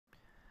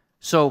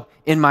So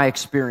in my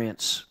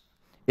experience,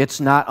 it's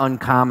not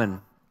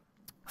uncommon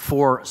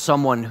for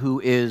someone who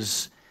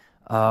is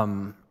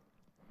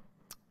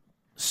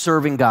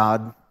serving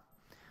God,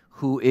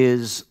 who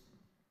is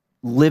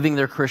living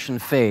their Christian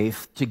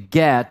faith, to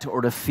get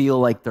or to feel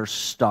like they're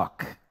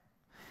stuck.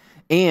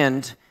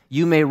 And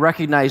you may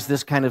recognize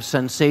this kind of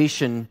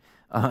sensation.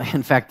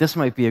 In fact, this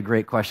might be a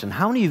great question.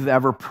 How many of you have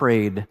ever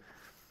prayed?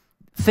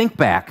 Think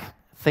back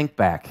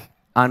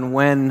on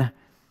when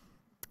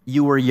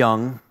you were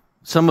young.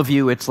 Some of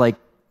you, it's like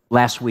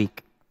last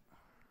week.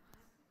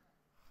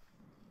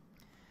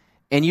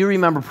 And you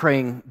remember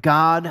praying,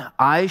 God,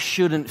 I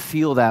shouldn't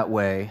feel that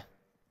way.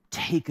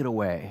 Take it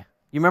away.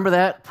 You remember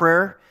that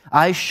prayer?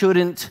 I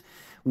shouldn't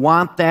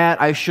want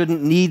that. I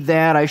shouldn't need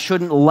that. I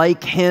shouldn't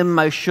like him.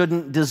 I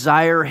shouldn't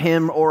desire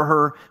him or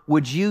her.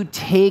 Would you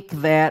take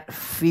that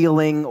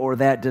feeling or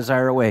that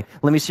desire away?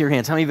 Let me see your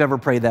hands. How many of you have ever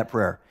prayed that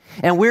prayer?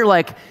 And we're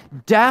like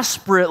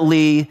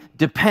desperately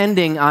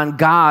depending on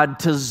God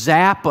to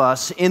zap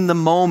us in the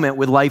moment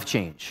with life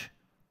change,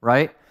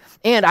 right?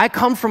 And I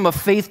come from a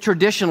faith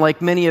tradition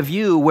like many of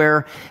you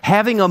where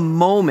having a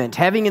moment,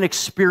 having an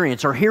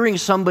experience, or hearing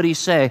somebody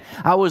say,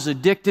 I was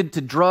addicted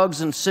to drugs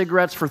and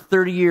cigarettes for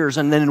 30 years,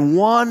 and then in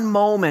one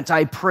moment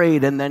I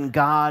prayed, and then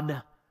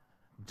God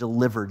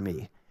delivered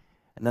me.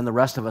 And then the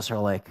rest of us are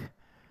like,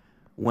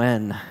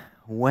 when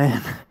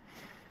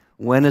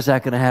is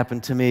that going to happen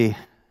to me?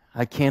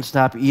 I can't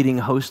stop eating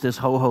Hostess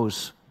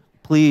Ho-Hos.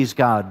 Please,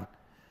 God.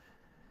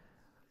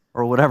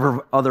 Or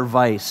whatever other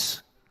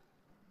vice.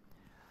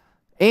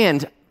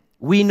 And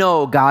we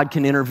know God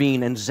can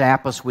intervene and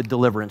zap us with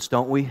deliverance,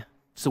 don't we?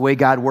 It's the way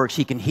God works.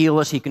 He can heal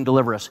us. He can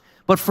deliver us.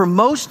 But for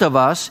most of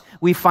us,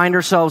 we find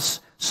ourselves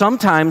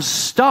sometimes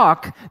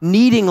stuck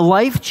needing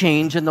life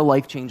change, and the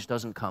life change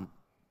doesn't come.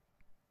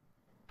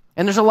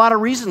 And there's a lot of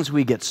reasons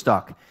we get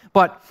stuck.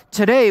 But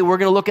today, we're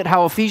going to look at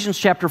how Ephesians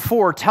chapter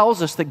 4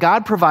 tells us that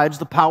God provides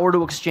the power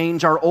to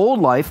exchange our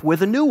old life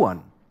with a new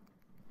one.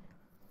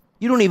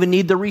 You don't even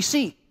need the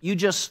receipt. You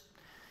just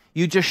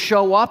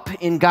show up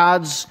in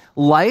God's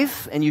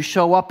life, and you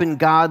show up in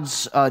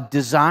God's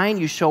design.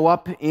 You show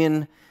up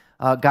in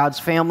God's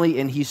family,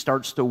 and he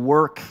starts to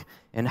work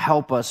and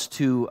help us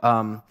to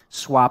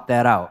swap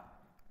that out.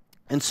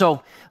 And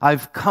so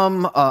I've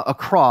come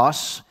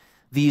across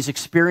these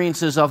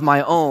experiences of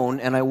my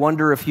own, and I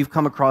wonder if you've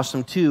come across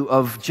them too,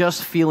 of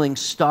just feeling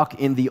stuck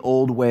in the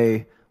old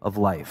way of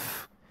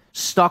life.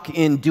 Stuck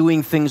in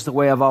doing things the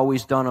way I've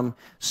always done them,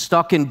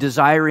 stuck in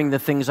desiring the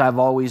things I've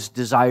always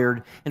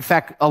desired. In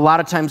fact, a lot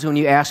of times when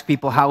you ask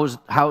people, how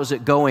is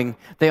it going,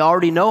 they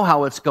already know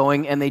how it's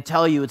going, and they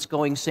tell you it's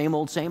going same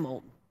old, same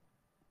old.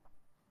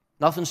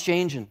 Nothing's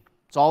changing.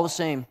 It's all the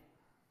same.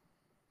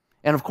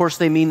 And of course,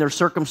 they mean their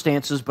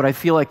circumstances, but I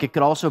feel like it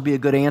could also be a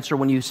good answer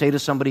when you say to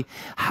somebody,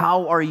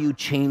 how are you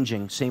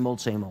changing? Same old,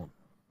 same old.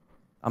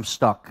 I'm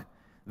stuck.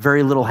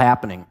 Very little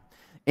happening.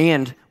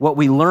 And what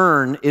we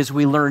learn is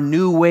we learn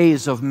new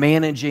ways of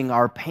managing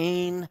our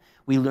pain.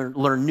 We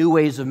learn new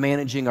ways of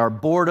managing our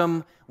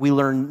boredom. We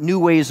learn new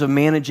ways of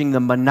managing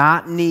the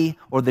monotony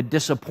or the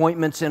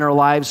disappointments in our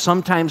lives,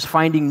 sometimes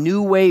finding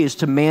new ways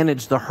to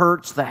manage the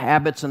hurts, the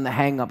habits, and the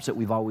hang-ups that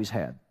we've always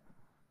had.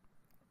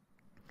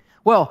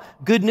 Well,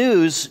 good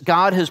news,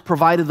 God has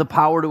provided the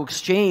power to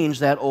exchange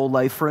that old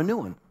life for a new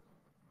one.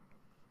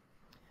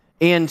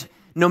 And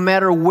no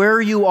matter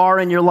where you are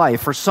in your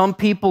life, for some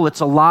people, it's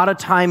a lot of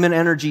time and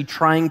energy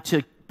trying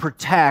to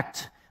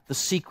protect the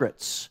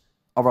secrets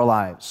of our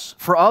lives.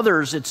 For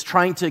others, it's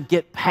trying to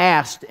get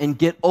past and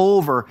get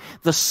over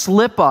the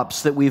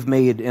slip-ups that we've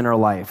made in our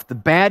life, the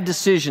bad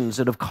decisions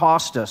that have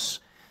cost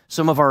us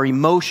some of our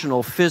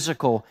emotional,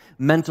 physical,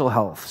 mental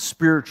health,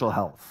 spiritual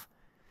health.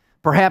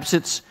 Perhaps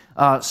it's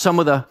some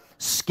of the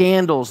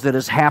scandals that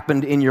has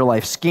happened in your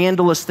life,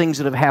 scandalous things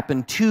that have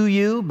happened to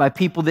you by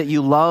people that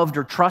you loved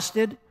or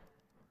trusted,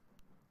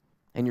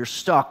 and you're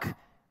stuck,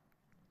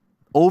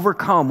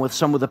 overcome with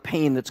some of the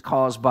pain that's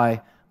caused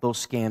by those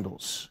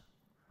scandals.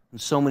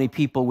 And so many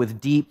people with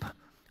deep,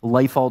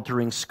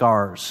 life-altering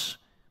scars,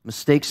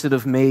 mistakes that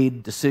have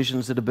made,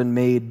 decisions that have been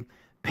made,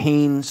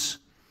 pains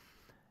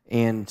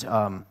and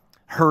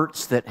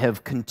hurts that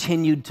have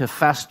continued to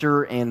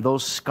fester, and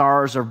those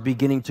scars are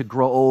beginning to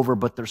grow over,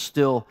 but they're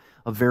still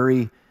a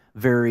very,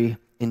 very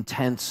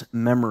intense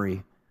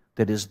memory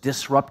that has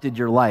disrupted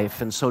your life.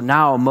 And so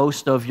now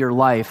most of your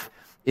life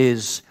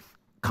is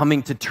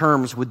coming to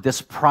terms with this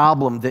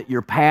problem that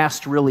your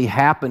past really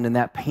happened and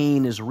that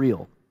pain is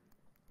real.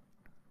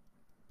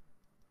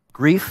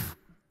 Grief,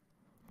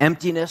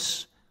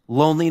 emptiness,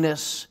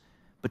 loneliness,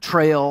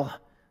 betrayal,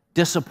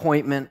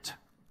 disappointment,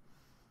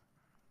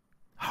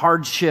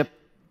 hardship,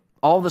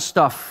 all the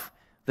stuff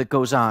that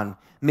goes on.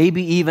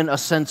 Maybe even a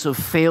sense of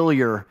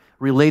failure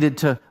related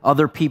to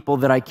other people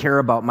that I care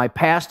about. My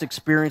past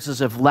experiences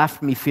have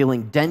left me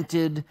feeling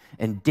dented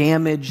and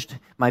damaged.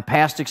 My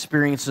past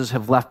experiences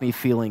have left me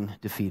feeling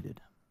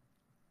defeated.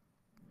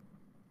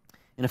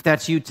 And if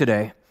that's you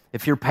today,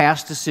 if your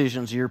past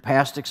decisions, your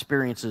past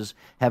experiences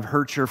have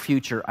hurt your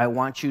future, I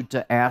want you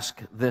to ask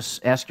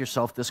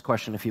yourself this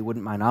question, if you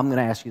wouldn't mind. I'm going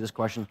to ask you this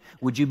question.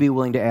 Would you be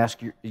willing to ask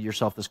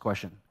yourself this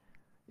question?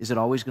 Is it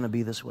always going to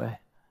be this way?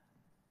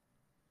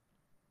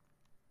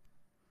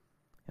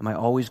 Am I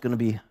always going to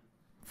be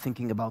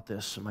thinking about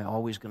this? Am I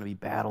always going to be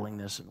battling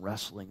this and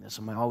wrestling this?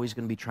 Am I always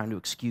going to be trying to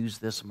excuse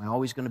this? Am I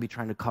always going to be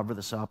trying to cover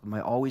this up? Am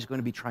I always going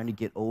to be trying to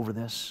get over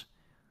this?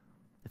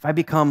 If I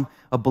become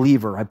a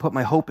believer, I put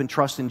my hope and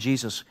trust in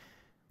Jesus,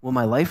 will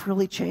my life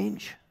really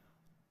change?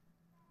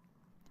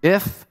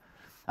 If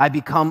I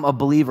become a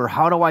believer,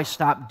 how do I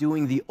stop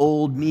doing the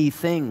old me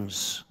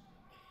things?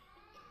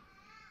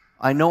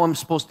 I know I'm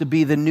supposed to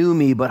be the new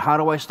me, but how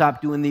do I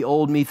stop doing the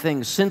old me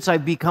things? Since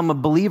I've become a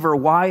believer,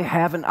 why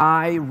haven't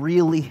I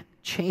really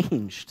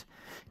changed?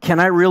 Can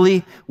I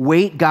really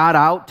wait God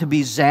out to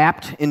be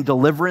zapped in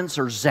deliverance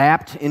or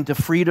zapped into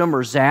freedom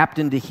or zapped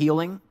into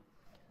healing?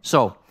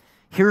 So,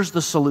 here's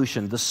the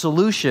solution. The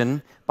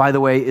solution, by the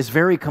way, is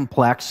very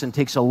complex and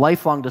takes a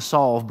lifelong to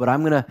solve, but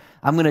I'm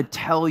gonna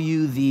tell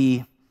you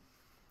the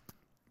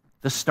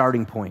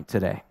starting point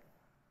today.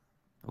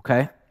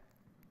 Okay?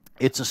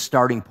 It's a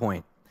starting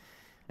point.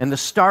 And the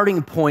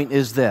starting point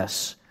is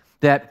this,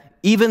 that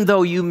even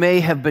though you may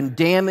have been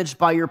damaged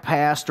by your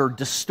past or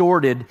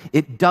distorted,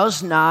 it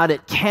does not,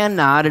 it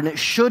cannot, and it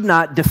should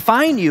not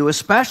define you,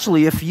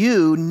 especially if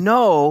you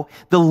know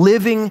the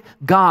living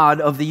God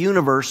of the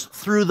universe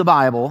through the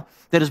Bible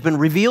that has been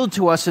revealed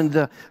to us in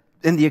the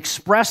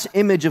express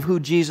image of who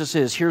Jesus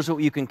is. Here's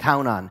what you can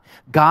count on.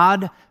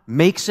 God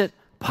makes it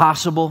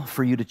possible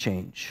for you to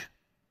change.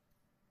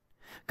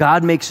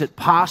 God makes it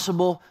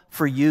possible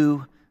for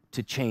you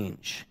to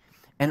change.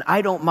 And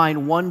I don't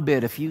mind one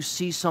bit if you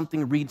see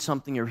something, read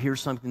something, or hear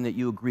something that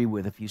you agree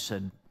with, if you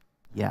said,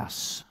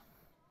 yes,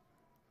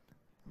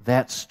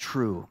 that's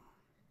true.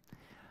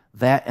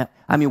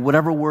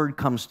 Whatever word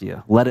comes to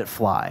you, let it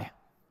fly.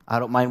 I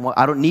don't mind.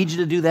 I don't need you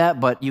to do that,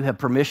 but you have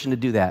permission to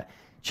do that.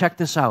 Check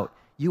this out.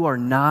 You are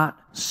not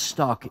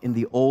stuck in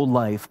the old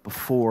life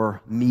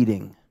before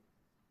meeting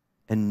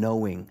and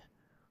knowing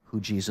who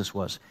Jesus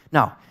was.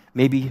 Now,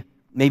 maybe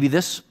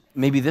this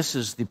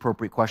is the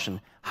appropriate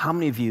question. How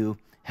many of you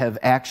have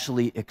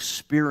actually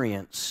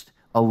experienced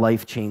a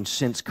life change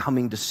since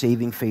coming to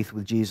saving faith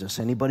with Jesus?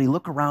 Anybody?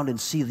 Look around and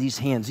see these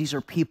hands. These are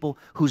people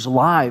whose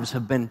lives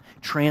have been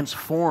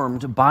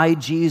transformed by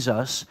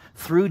Jesus,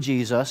 through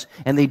Jesus,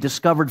 and they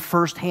discovered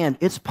firsthand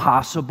it's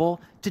possible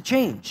to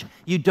change.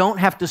 You don't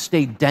have to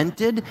stay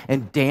dented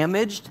and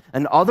damaged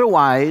and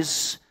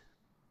otherwise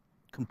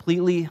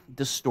completely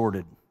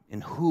distorted in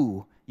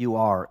who you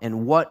are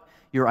and what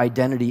your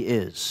identity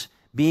is.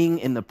 Being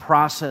in the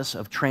process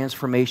of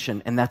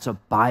transformation, and that's a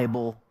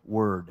Bible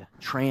word,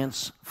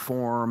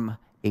 transformation,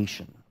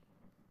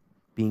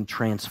 being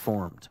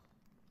transformed.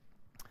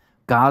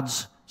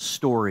 God's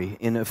story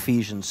in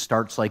Ephesians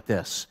starts like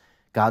this.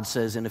 God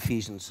says in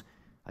Ephesians,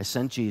 I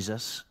sent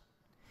Jesus.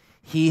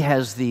 He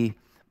has the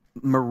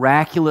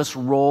miraculous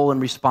role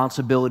and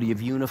responsibility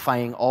of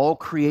unifying all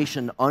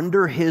creation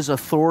under His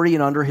authority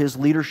and under His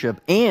leadership,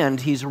 and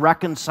He's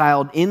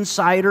reconciled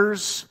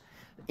insiders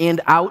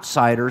and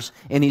outsiders,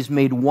 and He's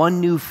made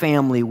one new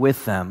family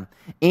with them.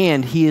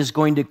 And He is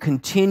going to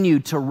continue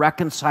to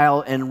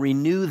reconcile and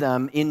renew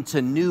them into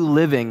new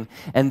living.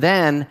 And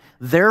then,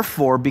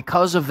 therefore,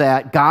 because of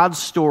that, God's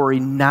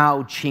story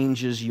now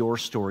changes your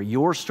story.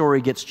 Your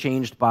story gets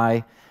changed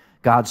by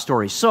God's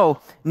story. So,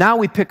 now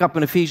we pick up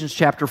in Ephesians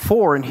chapter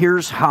 4, and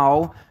here's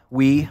how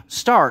we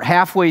start.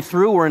 Halfway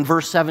through, we're in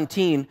verse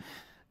 17.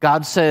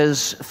 God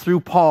says, through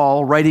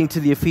Paul, writing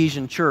to the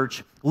Ephesian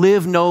church,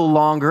 live no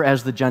longer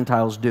as the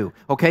Gentiles do.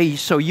 Okay,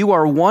 so you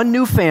are one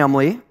new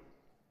family,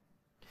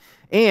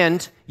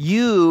 and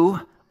you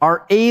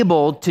are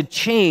able to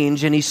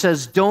change, and he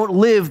says, don't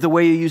live the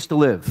way you used to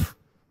live.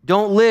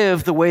 Don't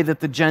live the way that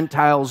the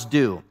Gentiles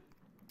do.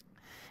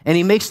 And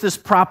he makes this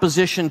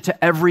proposition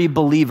to every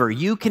believer.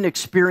 You can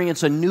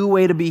experience a new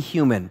way to be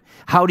human.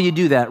 How do you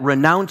do that?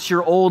 Renounce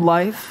your old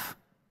life.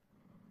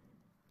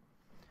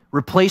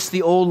 Replace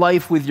the old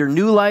life with your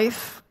new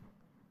life,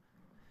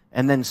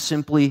 and then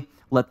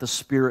let the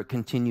Spirit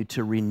continue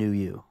to renew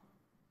you.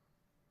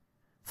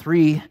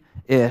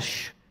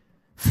 3-ish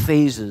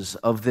phases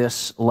of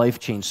this life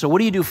change. So what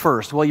do you do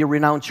first? Well, you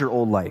renounce your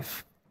old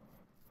life.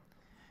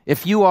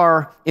 If you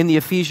are in the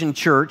Ephesian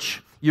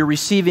church, you're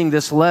receiving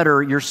this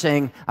letter, you're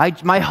saying,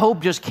 my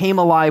hope just came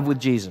alive with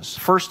Jesus.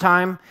 First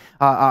time,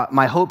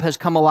 my hope has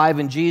come alive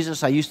in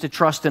Jesus. I used to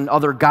trust in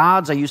other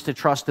gods. I used to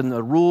trust in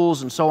the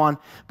rules and so on.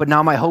 But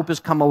now my hope has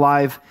come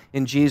alive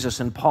in Jesus.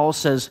 And Paul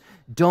says,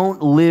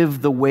 don't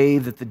live the way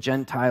that the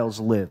Gentiles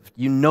lived.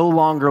 You no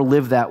longer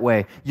live that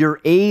way. You're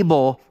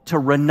able to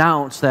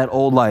renounce that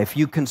old life.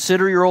 You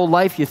consider your old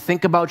life, you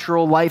think about your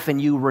old life,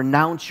 and you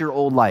renounce your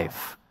old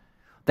life.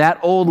 That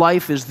old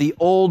life is the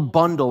old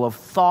bundle of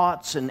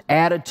thoughts and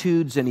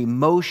attitudes and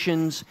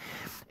emotions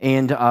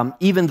and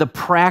even the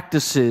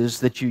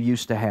practices that you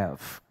used to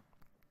have.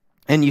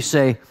 And you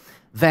say,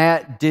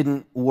 that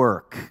didn't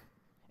work.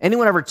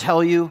 Anyone ever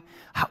tell you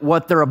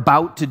what they're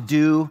about to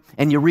do,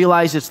 and you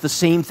realize it's the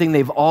same thing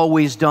they've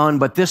always done,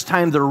 but this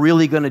time they're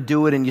really going to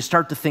do it, and you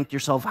start to think to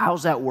yourself,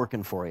 how's that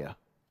working for you?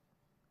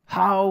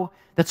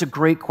 That's a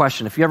great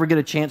question. If you ever get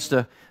a chance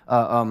to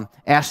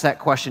ask that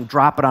question,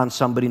 drop it on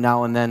somebody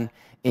now and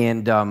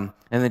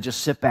then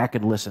just sit back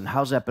and listen.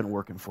 How's that been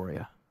working for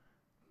you?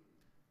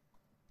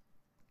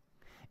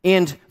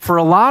 And for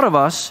a lot of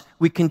us,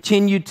 we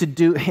continue to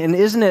do, and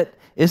isn't it,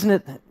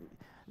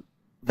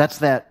 that's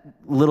that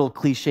little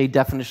cliche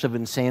definition of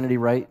insanity,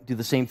 right? Do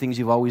the same things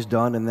you've always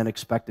done and then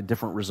expect a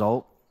different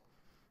result.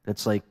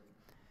 That's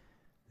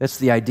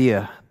the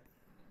idea.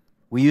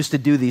 We used to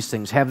do these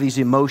things, have these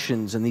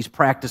emotions and these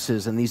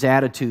practices and these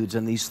attitudes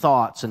and these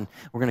thoughts, and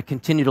we're going to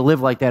continue to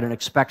live like that and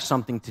expect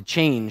something to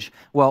change.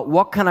 Well,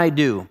 what can I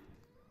do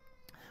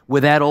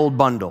with that old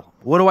bundle?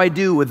 What do I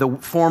do with the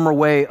former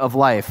way of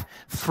life?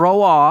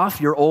 Throw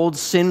off your old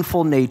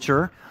sinful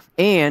nature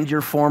and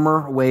your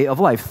former way of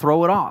life.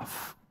 Throw it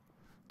off.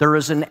 There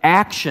is an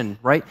action,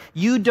 right?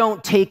 You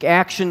don't take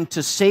action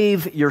to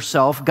save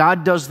yourself.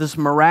 God does this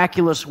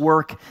miraculous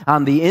work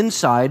on the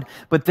inside,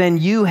 but then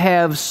you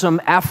have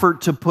some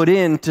effort to put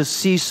in to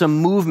see some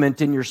movement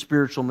in your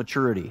spiritual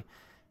maturity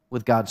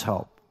with God's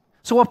help.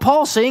 So what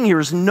Paul's saying here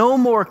is no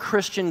more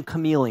Christian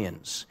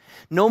chameleons.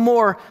 No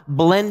more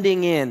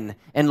blending in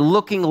and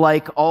looking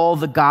like all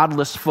the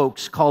godless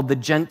folks called the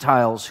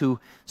Gentiles who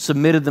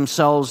submitted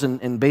themselves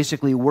and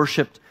basically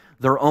worshiped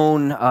their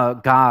own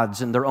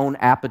gods and their own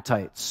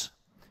appetites.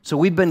 So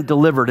we've been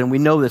delivered, and we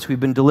know this. We've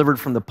been delivered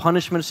from the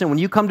punishment of sin. When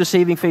you come to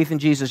saving faith in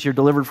Jesus, you're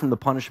delivered from the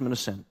punishment of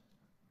sin.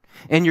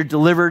 And you're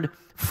delivered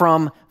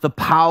from the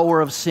power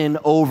of sin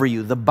over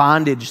you, the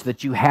bondage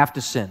that you have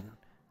to sin.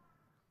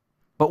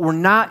 But we're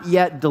not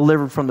yet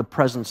delivered from the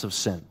presence of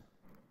sin.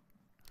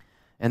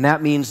 And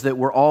that means that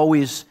we're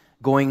always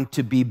going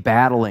to be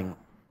battling.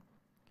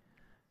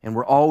 And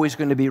we're always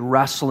going to be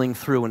wrestling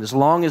through. And as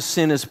long as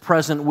sin is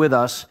present with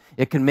us,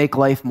 it can make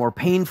life more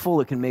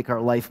painful. It can make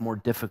our life more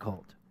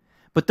difficult.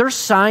 But there's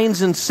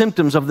signs and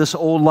symptoms of this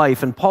old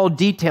life, and Paul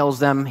details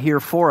them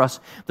here for us.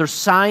 There's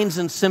signs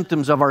and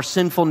symptoms of our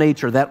sinful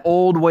nature, that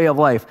old way of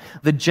life,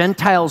 the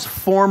Gentiles'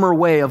 former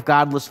way of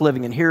godless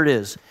living. And here it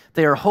is.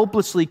 They are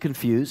hopelessly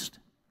confused.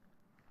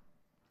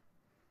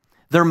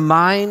 Their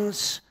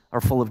minds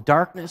are full of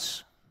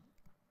darkness.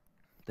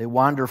 They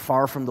wander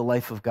far from the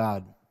life of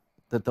God,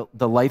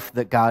 the life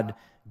that God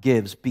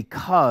gives,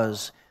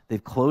 because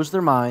they've closed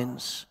their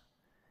minds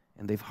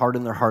and they've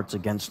hardened their hearts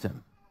against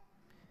Him.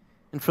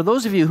 And for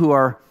those of you who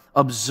are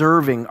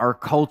observing our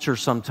culture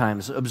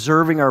sometimes,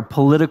 observing our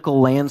political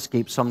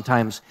landscape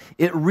sometimes,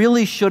 it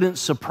really shouldn't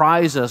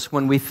surprise us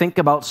when we think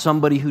about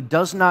somebody who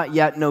does not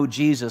yet know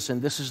Jesus,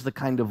 and this is the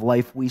kind of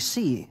life we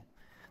see.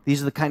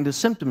 These are the kind of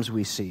symptoms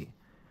we see.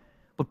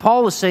 But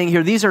Paul is saying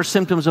here, these are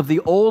symptoms of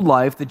the old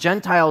life. The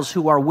Gentiles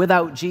who are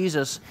without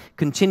Jesus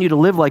continue to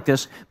live like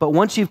this. But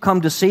once you've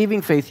come to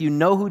saving faith, you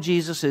know who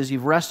Jesus is,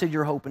 you've rested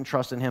your hope and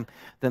trust in Him,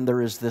 then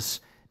there is this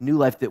new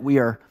life that we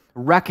are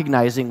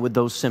recognizing with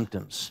those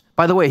symptoms.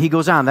 By the way, he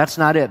goes on, that's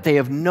not it. They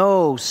have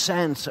no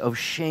sense of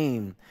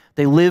shame.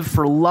 They live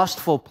for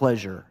lustful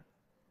pleasure.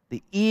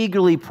 They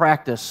eagerly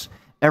practice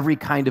every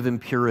kind of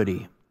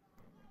impurity.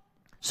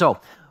 So,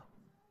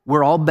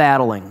 we're all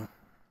battling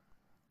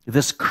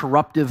this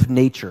corruptive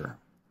nature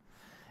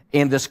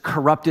and this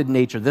corrupted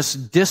nature, this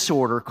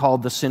disorder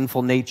called the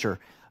sinful nature.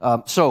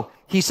 So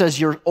he says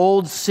your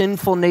old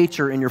sinful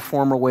nature and your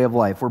former way of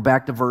life. We're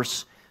back to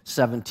verse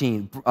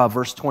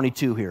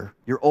 22 here.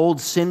 Your old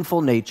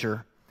sinful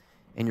nature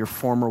and your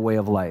former way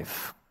of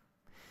life.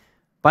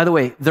 By the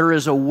way, there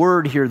is a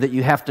word here that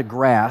you have to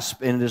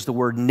grasp, and it is the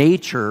word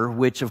nature,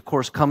 which of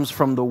course comes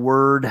from the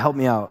word, help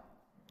me out,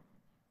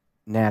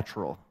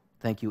 natural.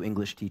 Thank you,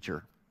 English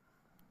teacher.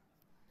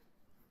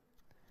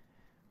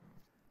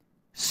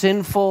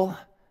 Sinful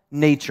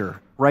nature,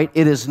 right?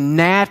 It is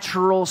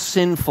natural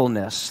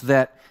sinfulness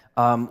that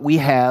we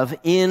have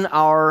in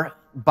our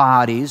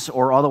bodies,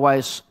 or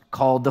otherwise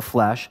called the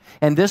flesh.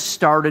 And this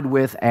started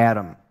with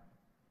Adam.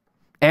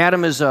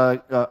 Adam is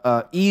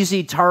a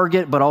easy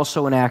target, but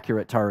also an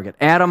accurate target.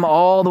 Adam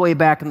all the way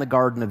back in the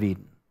Garden of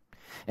Eden.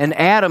 And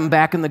Adam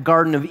back in the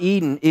Garden of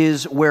Eden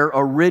is where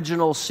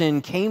original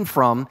sin came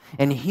from,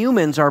 and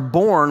humans are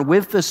born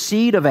with the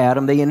seed of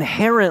Adam. They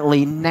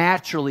inherently,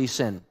 naturally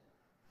sin.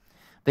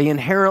 They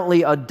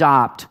inherently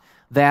adopt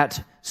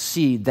that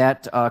seed,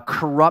 that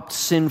corrupt,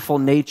 sinful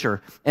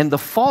nature. And the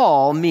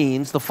fall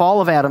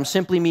of Adam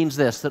simply means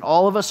this, that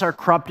all of us are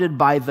corrupted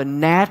by the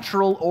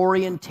natural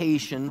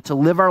orientation to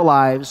live our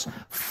lives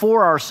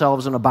for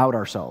ourselves and about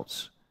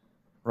ourselves,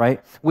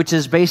 right? Which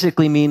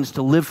basically means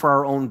to live for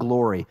our own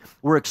glory.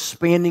 We're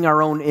expanding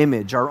our own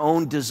image, our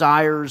own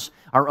desires,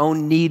 our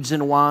own needs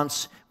and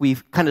wants. We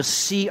kind of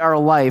see our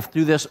life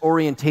through this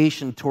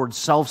orientation towards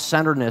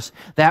self-centeredness.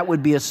 That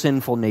would be a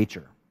sinful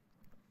nature.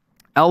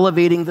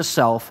 Elevating the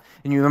self,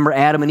 and you remember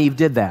Adam and Eve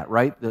did that,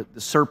 right? The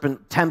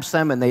serpent tempts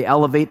them, and they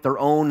elevate their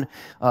own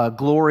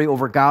glory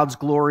over God's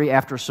glory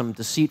after some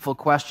deceitful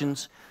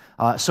questions.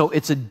 So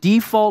it's a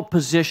default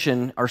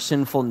position, our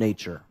sinful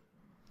nature.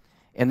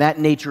 And that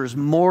nature is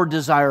more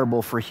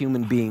desirable for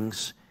human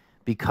beings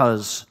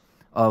because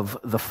of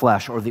the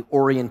flesh or the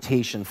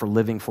orientation for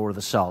living for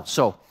the self.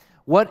 So,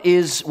 what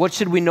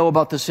should we know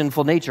about the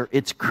sinful nature?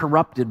 It's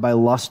corrupted by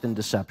lust and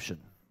deception.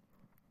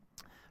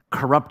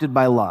 Corrupted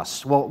by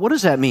lust. Well, what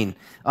does that mean?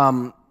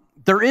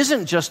 There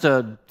isn't just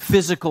a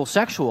physical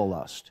sexual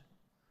lust.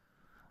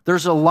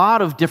 There's a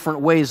lot of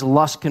different ways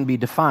lust can be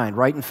defined,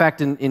 right? In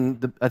fact,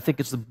 I think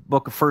it's the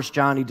book of 1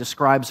 John, he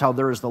describes how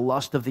there is the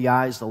lust of the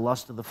eyes, the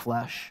lust of the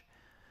flesh,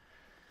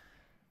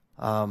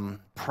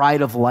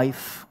 pride of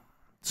life.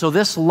 So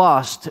this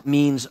lust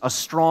means a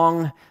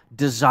strong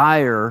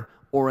desire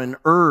or an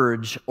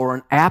urge or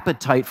an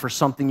appetite for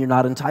something you're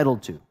not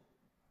entitled to.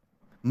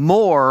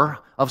 More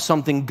of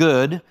something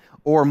good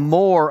or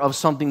more of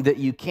something that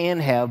you can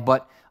have,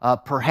 but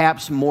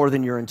perhaps more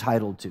than you're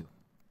entitled to.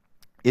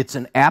 It's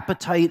an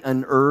appetite,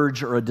 an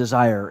urge, or a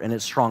desire, and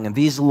it's strong. And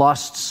these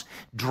lusts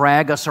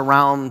drag us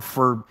around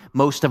for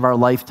most of our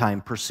lifetime,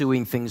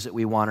 pursuing things that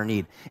we want or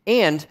need.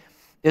 And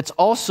it's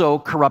also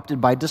corrupted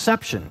by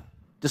deception.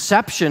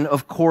 Deception,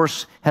 of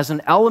course, has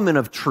an element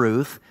of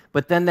truth,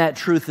 but then that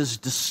truth is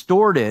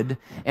distorted,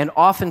 and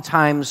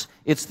oftentimes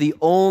it's the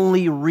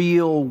only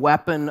real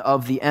weapon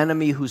of the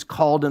enemy who's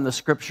called in the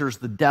scriptures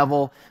the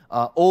devil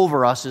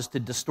over us is to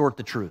distort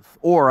the truth.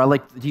 Or I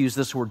like to use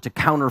this word, to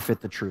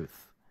counterfeit the truth.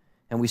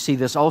 And we see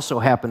this also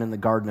happen in the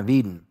Garden of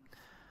Eden.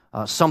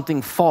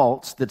 Something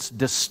false that's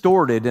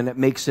distorted and it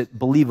makes it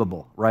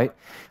believable, right?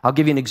 I'll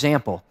give you an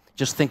example.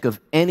 Just think of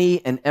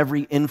any and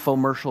every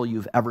infomercial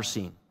you've ever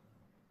seen.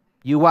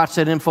 You watch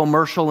that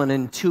infomercial and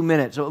in 2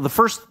 minutes,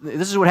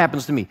 this is what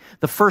happens to me.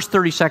 The first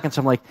 30 seconds,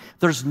 I'm like,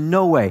 there's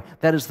no way.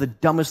 That is the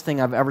dumbest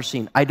thing I've ever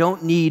seen. I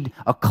don't need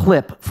a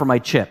clip for my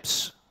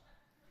chips.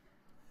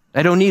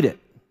 I don't need it.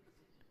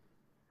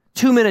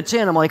 2 minutes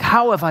in, I'm like,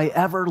 how have I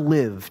ever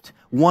lived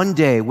one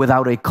day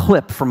without a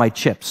clip for my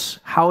chips?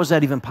 How is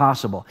that even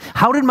possible?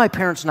 How did my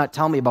parents not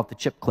tell me about the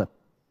chip clip?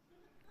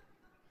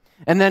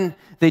 And then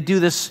they do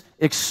this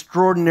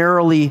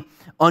extraordinarily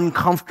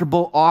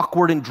uncomfortable,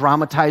 awkward, and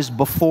dramatized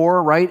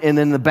before, right? And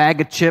then the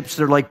bag of chips,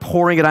 they're like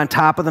pouring it on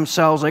top of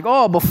themselves, like,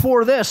 oh,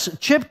 before this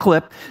chip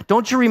clip,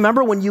 don't you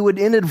remember when you would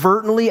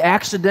inadvertently,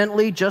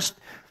 accidentally, just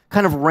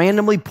kind of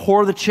randomly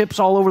pour the chips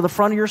all over the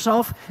front of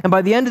yourself? And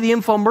by the end of the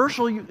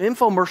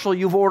infomercial,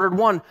 you've ordered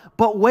one.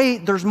 But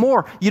wait, there's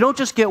more. You don't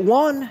just get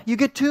one, you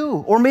get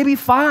 2, or maybe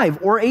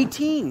 5, or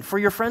 18 for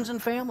your friends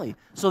and family.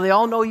 So they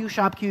all know you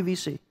shop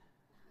QVC.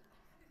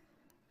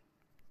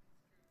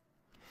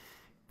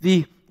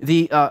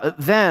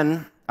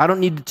 Then, I don't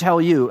need to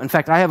tell you. In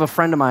fact, I have a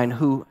friend of mine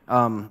who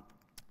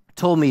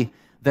told me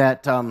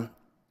that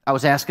I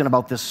was asking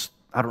about this,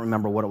 I don't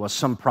remember what it was,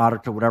 some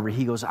product or whatever.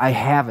 He goes, I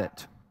have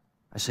it.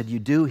 I said, you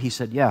do? He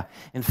said, yeah.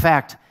 In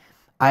fact,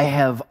 I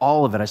have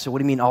all of it. I said, what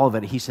do you mean all of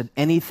it? He said,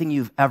 anything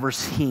you've ever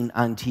seen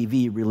on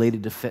TV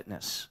related to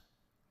fitness.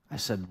 I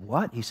said,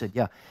 what? He said,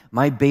 yeah.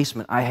 My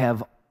basement, I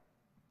have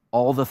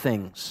all the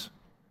things.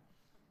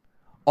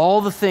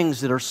 All the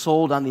things that are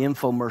sold on the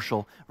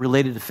infomercial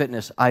related to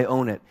fitness, I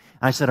own it.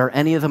 And I said, are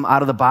any of them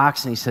out of the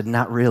box? And he said,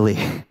 not really.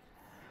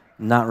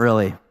 Not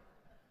really.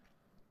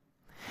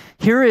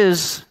 Here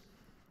is,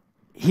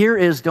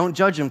 don't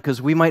judge him,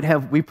 because we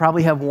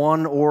probably have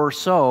one or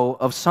so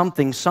of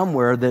something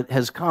somewhere that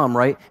has come,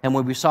 right? And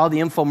when we saw the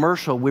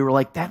infomercial, we were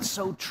like, that's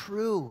so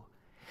true.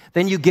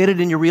 Then you get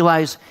it and you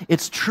realize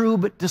it's true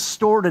but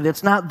distorted.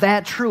 It's not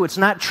that true. It's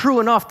not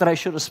true enough that I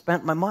should have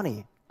spent my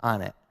money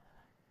on it.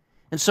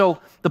 And so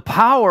the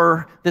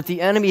power that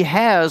the enemy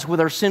has with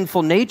our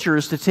sinful nature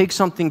is to take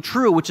something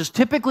true, which is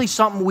typically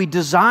something we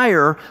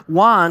desire,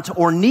 want,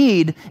 or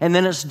need, and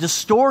then it's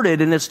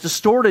distorted, and it's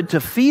distorted to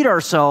feed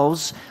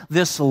ourselves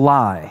this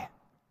lie.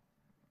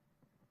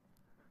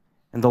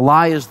 And the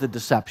lie is the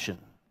deception.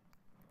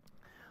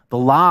 The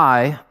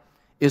lie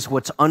is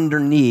what's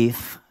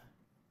underneath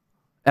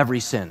every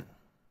sin.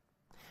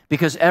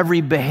 Because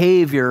every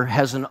behavior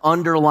has an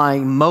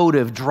underlying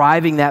motive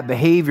driving that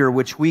behavior,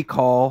 which we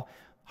call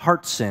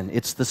heart sin.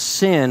 It's the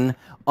sin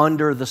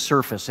under the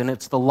surface, and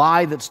it's the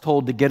lie that's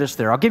told to get us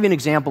there. I'll give you an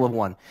example of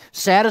one.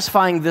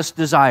 Satisfying this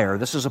desire.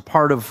 This is a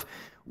part of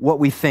what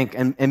we think,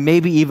 and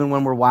maybe even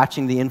when we're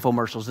watching the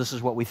infomercials, this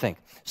is what we think.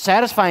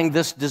 Satisfying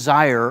this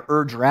desire,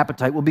 urge, or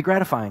appetite will be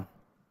gratifying.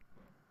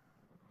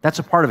 That's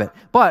a part of it.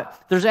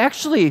 But there's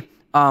actually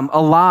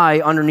a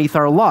lie underneath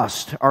our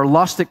lust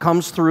that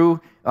comes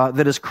through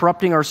that is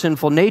corrupting our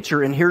sinful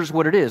nature, and here's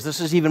what it is.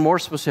 This is even more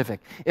specific.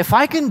 If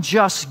I can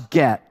just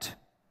get,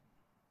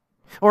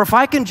 or if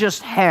I can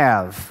just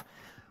have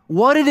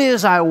what it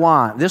is I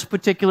want this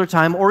particular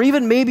time, or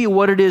even maybe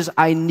what it is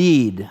I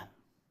need,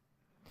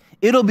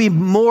 it'll be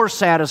more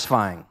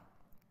satisfying.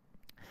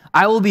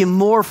 I will be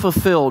more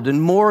fulfilled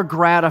and more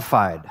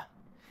gratified.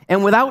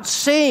 And without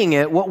saying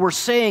it, what we're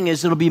saying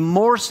is it'll be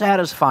more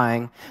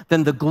satisfying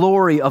than the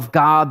glory of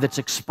God that's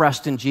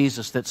expressed in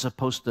Jesus, that's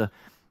supposed to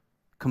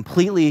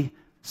completely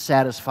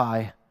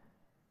satisfy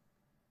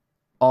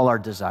all our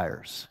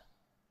desires,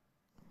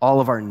 all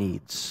of our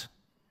needs,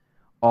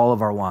 all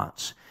of our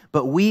wants.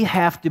 But we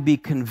have to be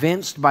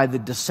convinced by the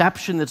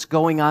deception that's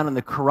going on and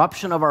the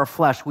corruption of our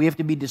flesh. We have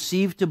to be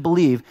deceived to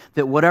believe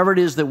that whatever it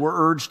is that we're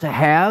urged to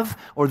have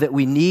or that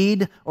we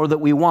need or that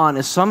we want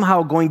is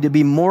somehow going to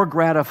be more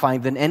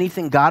gratifying than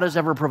anything God has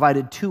ever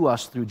provided to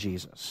us through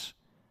Jesus.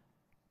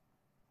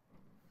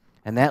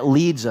 And that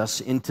leads us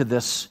into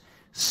this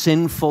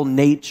sinful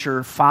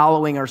nature,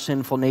 following our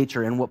sinful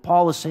nature. And what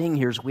Paul is saying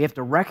here is we have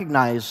to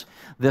recognize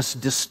this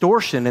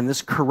distortion and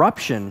this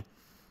corruption,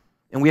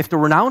 and we have to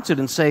renounce it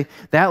and say,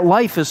 that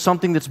life is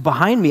something that's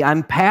behind me.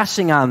 I'm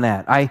passing on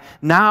that. I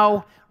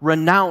now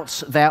renounce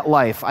that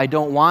life. I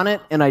don't want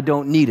it, and I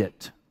don't need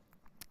it.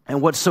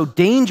 And what's so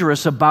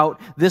dangerous about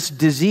this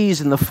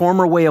disease in the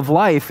former way of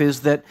life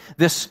is that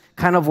this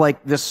kind of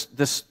like this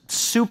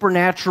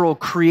supernatural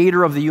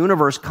creator of the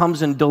universe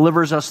comes and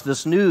delivers us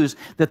this news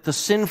that the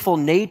sinful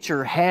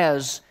nature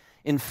has,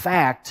 in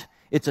fact,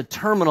 it's a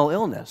terminal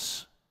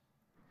illness,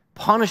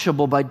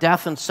 punishable by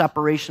death and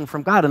separation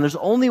from God. And there's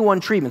only one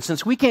treatment.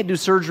 Since we can't do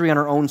surgery on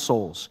our own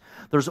souls,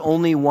 there's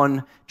only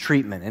one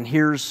treatment. And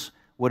here's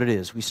what it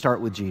is. We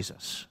start with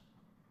Jesus.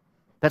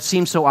 That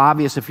seems so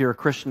obvious if you're a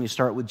Christian, you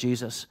start with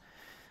Jesus.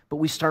 But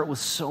we start with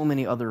so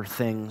many other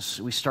things.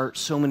 We start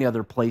so many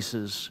other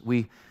places.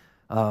 We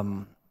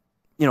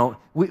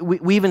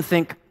even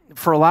think,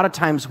 for a lot of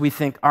times we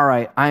think, all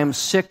right, I am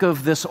sick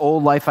of this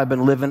old life I've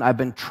been living. I've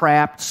been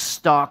trapped,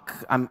 stuck.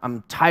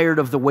 I'm tired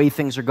of the way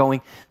things are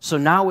going. So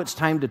now it's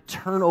time to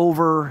turn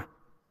over.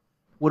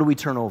 What do we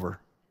turn over?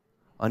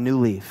 A new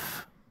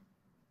leaf.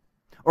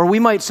 Or we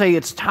might say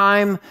it's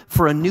time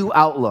for a new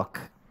outlook.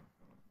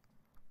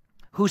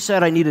 Who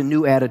said I need a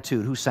new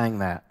attitude? Who sang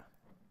that?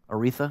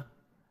 Aretha?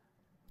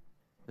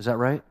 Is that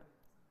right?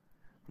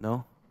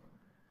 No?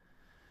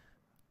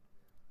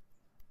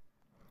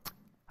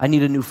 I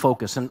need a new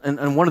focus.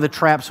 And one of the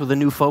traps with a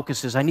new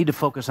focus is I need to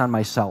focus on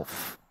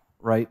myself,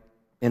 right?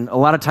 And a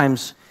lot of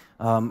times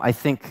I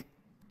think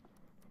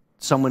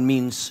someone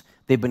means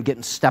they've been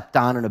getting stepped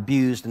on and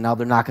abused and now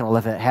they're not going to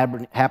let that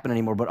happen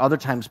anymore. But other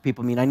times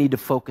people mean I need to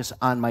focus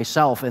on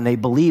myself, and they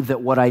believe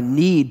that what I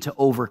need to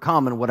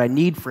overcome and what I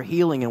need for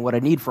healing and what I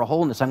need for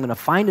wholeness I'm going to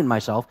find in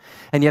myself.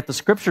 And yet the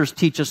scriptures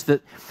teach us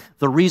that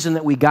the reason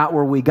that we got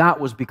where we got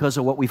was because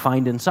of what we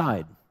find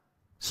inside.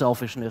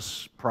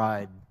 Selfishness,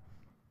 pride,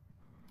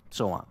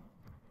 so on.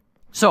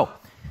 So,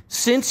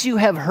 since you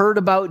have heard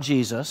about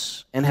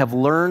Jesus and have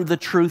learned the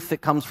truth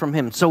that comes from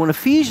him. So in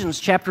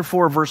Ephesians chapter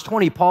 4, verse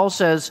 20, Paul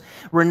says,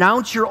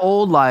 renounce your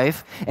old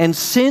life, and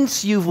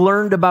since you've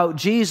learned about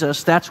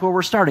Jesus, that's where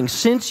we're starting.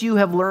 Since you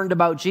have learned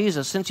about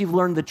Jesus, since you've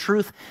learned the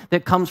truth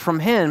that comes from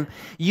him,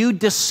 you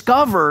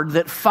discovered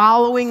that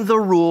following the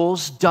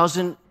rules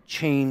doesn't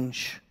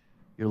change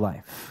your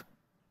life.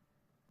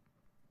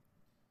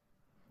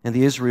 And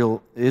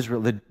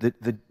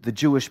the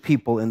Jewish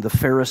people and the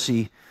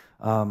Pharisee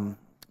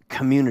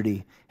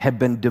community had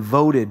been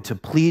devoted to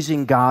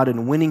pleasing God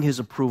and winning his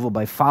approval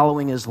by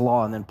following his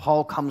law. And then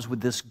Paul comes with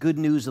this good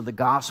news of the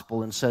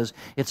gospel and says,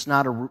 it's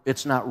not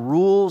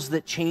rules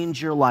that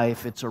change your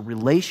life. It's a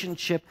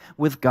relationship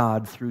with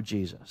God through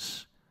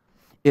Jesus.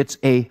 It's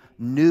a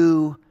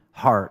new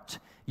heart.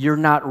 You're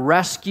not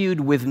rescued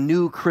with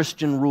new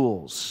Christian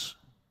rules.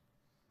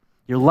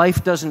 Your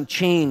life doesn't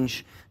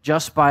change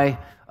just by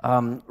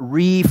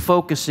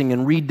refocusing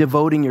and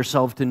redevoting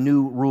yourself to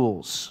new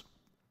rules.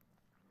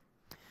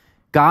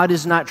 God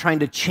is not trying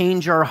to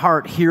change our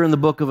heart here in the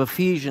book of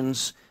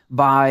Ephesians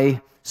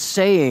by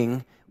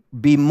saying,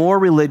 be more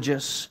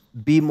religious,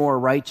 be more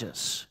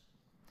righteous.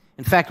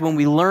 In fact, when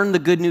we learn the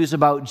good news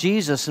about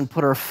Jesus and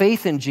put our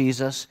faith in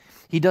Jesus,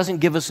 he doesn't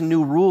give us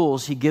new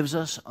rules, he gives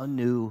us a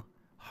new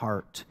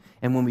heart.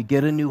 And when we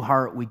get a new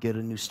heart, we get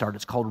a new start.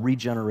 It's called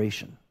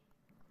regeneration.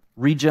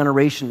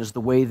 Regeneration is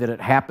the way that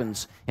it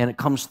happens, and it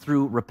comes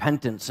through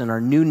repentance, and our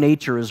new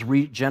nature is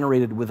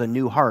regenerated with a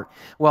new heart.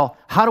 Well,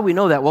 how do we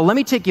know that? Well, let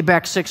me take you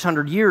back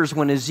 600 years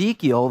when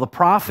Ezekiel, the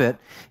prophet,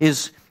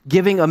 is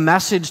giving a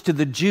message to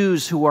the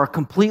Jews who are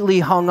completely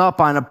hung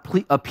up on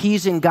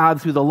appeasing God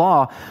through the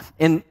law.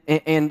 And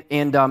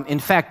in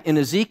fact, in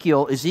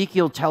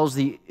Ezekiel tells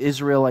the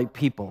Israelite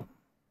people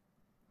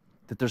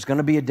that there's going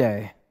to be a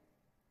day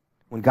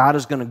when God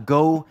is going to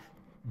go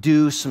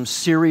do some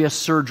serious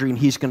surgery, and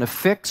he's going to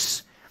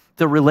fix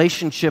the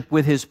relationship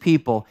with his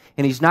people,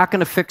 and he's not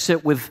going to fix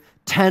it with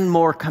 10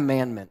 more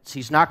commandments.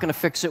 He's not going to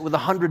fix it with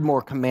 100 more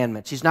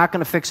commandments. He's not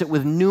going to fix it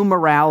with new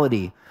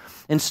morality.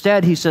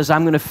 Instead, he says,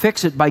 I'm going to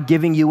fix it by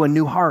giving you a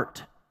new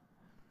heart.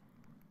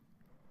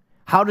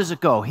 How does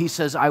it go? He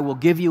says, I will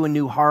give you a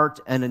new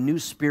heart, and a new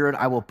spirit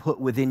I will put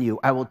within you.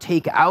 I will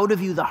take out of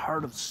you the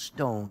heart of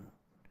stone,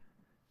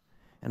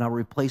 and I'll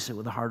replace it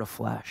with a heart of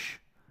flesh.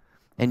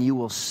 And you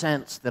will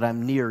sense that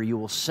I'm near. You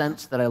will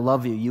sense that I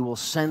love you. You will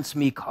sense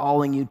me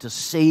calling you to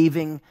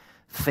saving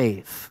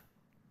faith.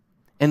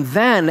 And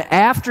then,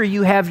 after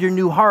you have your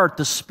new heart,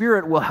 the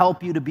Spirit will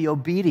help you to be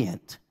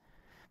obedient.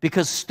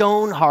 Because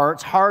stone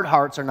hearts, hard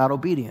hearts, are not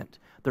obedient.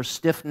 They're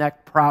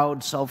stiff-necked,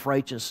 proud,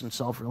 self-righteous, and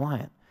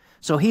self-reliant.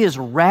 So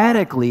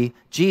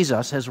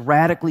Jesus has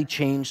radically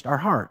changed our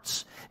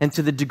hearts. And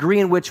to the degree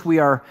in which we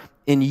are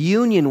in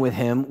union with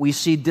Him, we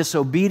see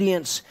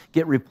disobedience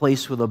get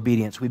replaced with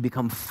obedience. We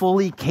become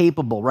fully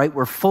capable, right?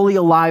 We're fully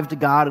alive to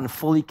God and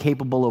fully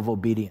capable of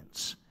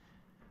obedience.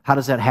 How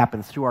does that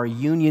happen? Through our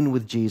union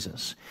with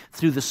Jesus,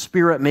 through the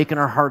Spirit making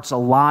our hearts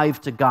alive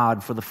to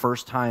God for the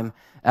first time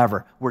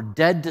ever. We're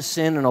dead to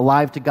sin and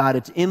alive to God.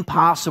 It's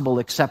impossible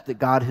except that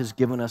God has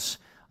given us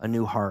a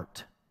new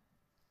heart.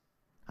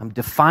 I'm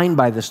defined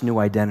by this new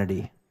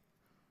identity,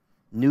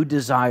 new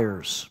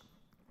desires,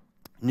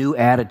 new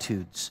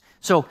attitudes.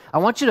 So I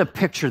want you to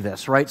picture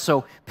this, right?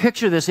 So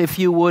picture this, if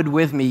you would,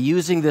 with me,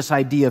 using this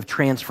idea of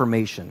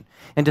transformation.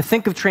 And to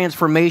think of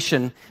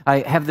transformation, I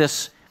have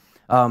this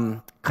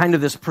kind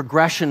of this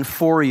progression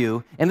for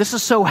you. And this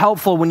is so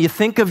helpful when you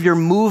think of your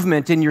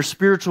movement in your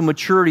spiritual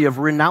maturity of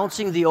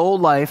renouncing the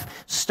old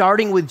life,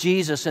 starting with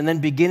Jesus, and then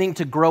beginning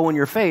to grow in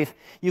your faith.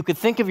 You could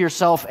think of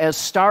yourself as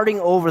starting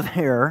over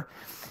there.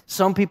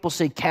 Some people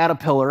say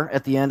caterpillar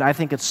at the end. I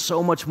think it's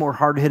so much more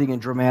hard-hitting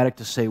and dramatic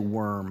to say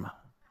worm.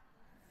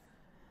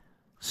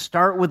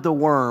 Start with the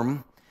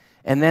worm,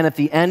 and then at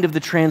the end of the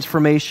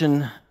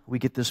transformation, we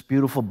get this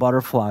beautiful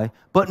butterfly.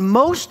 But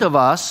most of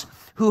us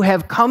who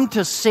have come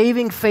to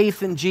saving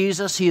faith in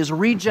Jesus, He has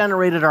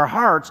regenerated our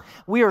hearts,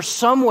 we are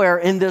somewhere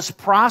in this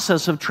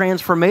process of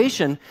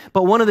transformation.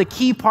 But one of the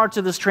key parts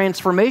of this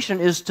transformation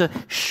is to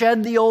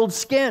shed the old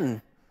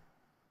skin.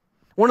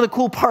 One of the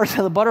cool parts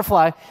of the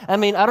butterfly, I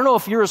mean, I don't know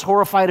if you're as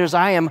horrified as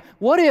I am.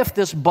 What if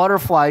this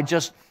butterfly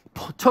just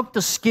took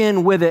the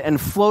skin with it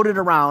and floated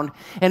around,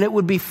 and it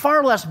would be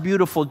far less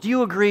beautiful? Do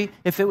you agree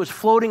if it was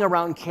floating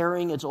around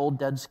carrying its old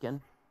dead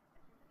skin?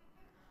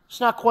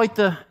 It's not quite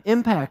the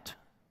impact,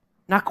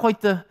 not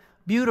quite the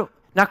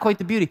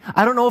beauty.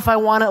 I don't know if I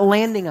want it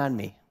landing on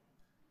me.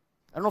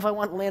 I don't know if I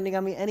want it landing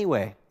on me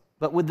anyway,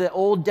 but with the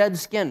old dead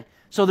skin.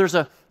 So there's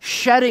a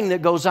shedding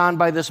that goes on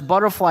by this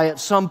butterfly at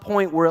some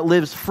point where it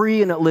lives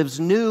free and it lives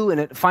new and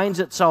it finds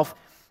itself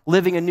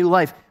living a new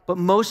life. But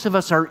most of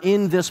us are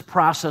in this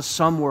process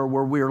somewhere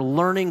where we're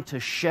learning to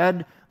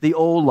shed the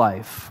old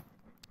life,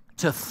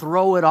 to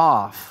throw it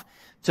off,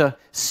 to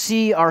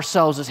see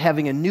ourselves as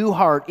having a new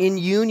heart in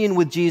union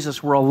with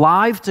Jesus. We're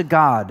alive to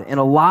God and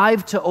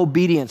alive to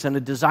obedience and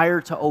a desire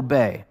to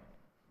obey.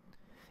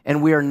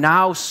 And we are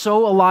now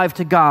so alive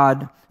to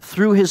God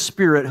through His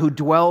Spirit who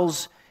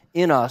dwells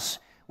in us,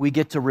 we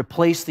get to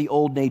replace the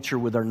old nature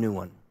with our new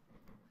one.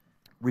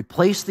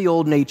 Replace the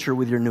old nature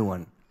with your new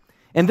one.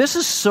 And this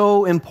is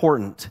so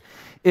important.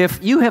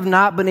 If you have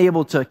not been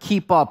able to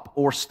keep up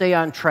or stay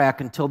on track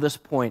until this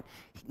point,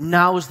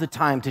 now is the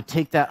time to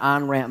take that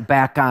on-ramp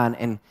back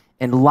on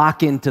and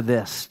lock into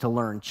this to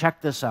learn.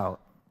 Check this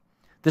out.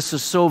 This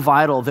is so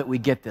vital that we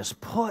get this.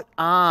 Put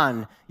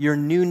on your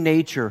new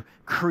nature,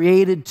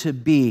 created to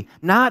be,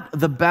 not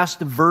the best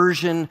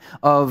version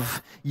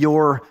of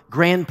your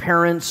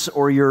grandparents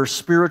or your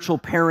spiritual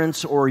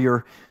parents or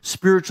your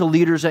spiritual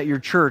leaders at your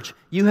church.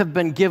 You have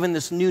been given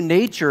this new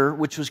nature,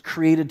 which was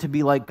created to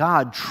be like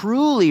God,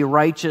 truly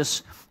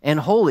righteous and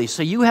holy.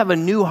 So you have a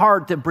new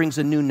heart that brings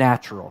a new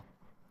natural.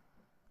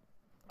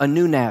 A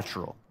new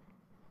natural.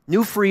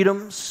 New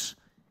freedoms,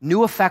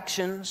 new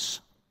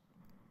affections,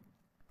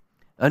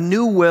 a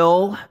new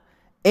will,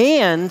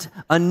 and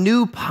a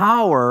new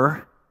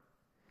power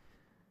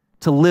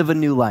to live a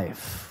new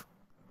life.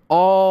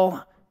 All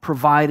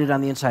provided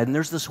on the inside. And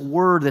there's this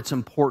word that's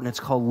important. It's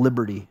called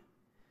liberty.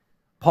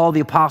 Paul the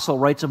Apostle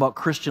writes about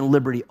Christian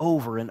liberty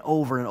over and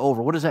over and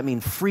over. What does that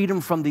mean?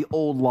 Freedom from the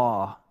old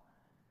law.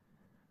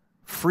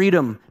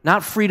 Freedom,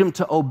 not freedom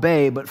to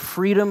obey, but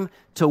freedom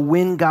to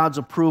win God's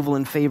approval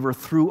and favor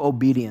through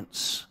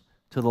obedience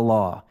to the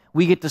law.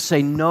 We get to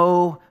say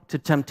no to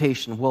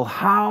temptation. Well,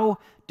 how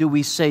do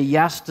we say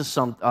yes to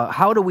something?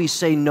 How do we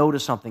say no to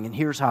something? And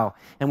here's how.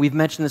 And we've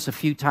mentioned this a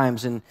few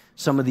times in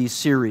some of these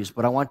series,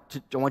 but I want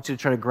you to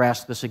try to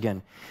grasp this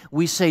again.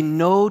 We say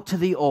no to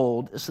the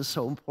old. This is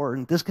so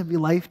important. This could be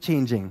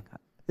life-changing.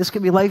 This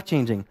could be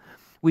life-changing.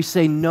 We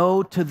say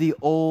no to the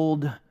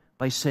old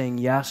by saying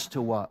yes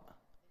to what?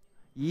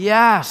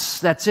 Yes,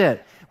 that's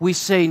it. We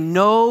say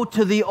no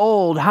to the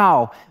old.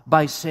 How?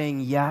 By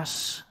saying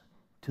yes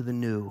to the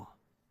new.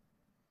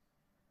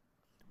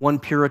 One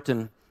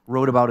Puritan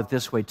wrote about it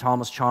this way,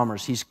 Thomas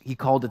Chalmers. He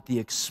called it the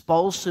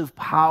expulsive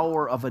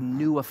power of a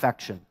new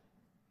affection.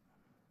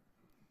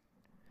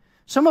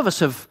 Some of us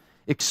have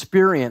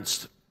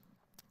experienced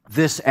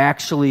this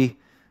actually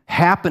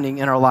happening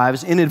in our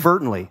lives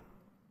inadvertently.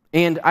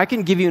 And I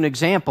can give you an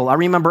example. I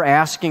remember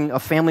asking a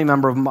family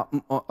member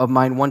of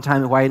mine one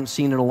time who I hadn't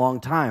seen in a long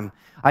time.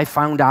 I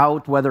found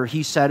out, whether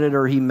he said it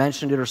or he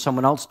mentioned it or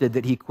someone else did,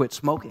 that he quit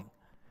smoking.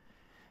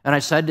 And I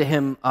said to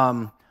him,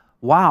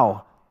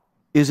 wow,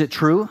 is it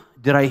true?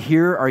 Did I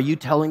hear, are you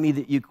telling me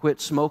that you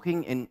quit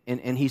smoking?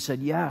 And he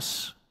said,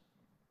 yes.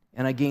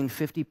 And I gained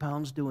 50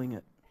 pounds doing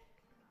it.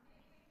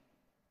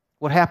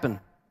 What happened?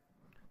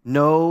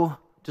 No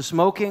to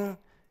smoking,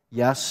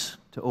 yes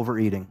to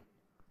overeating.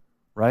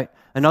 Right?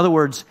 In other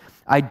words,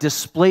 I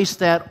displaced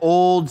that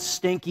old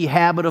stinky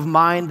habit of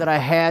mine that I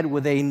had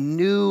with a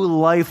new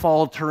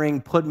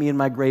life-altering, put me in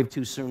my grave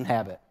too soon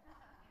habit.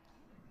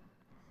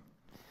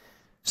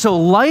 So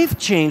life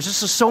change,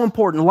 this is so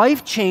important.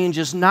 Life change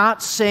is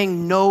not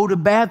saying no to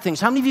bad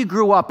things. How many of you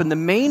grew up and the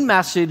main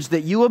message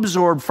that you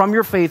absorbed from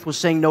your faith was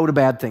saying no to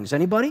bad things?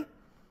 Anybody?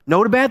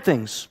 No to bad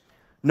things.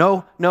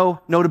 No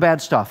to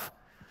bad stuff.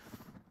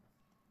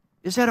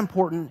 Is that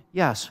important?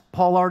 Yes.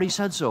 Paul already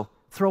said so.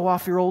 Throw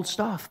off your old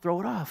stuff.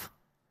 Throw it off.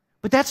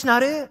 But that's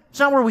not it. It's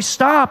not where we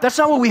stop. That's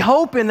not what we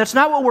hope in. That's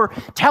not what we're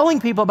telling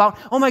people about.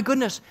 Oh my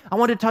goodness, I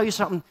want to tell you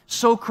something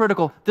so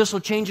critical. This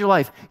will change your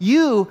life.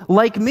 You,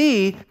 like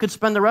me, could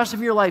spend the rest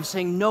of your life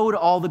saying no to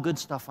all the good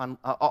stuff, on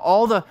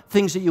all the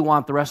things that you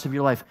want the rest of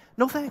your life.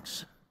 No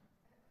thanks.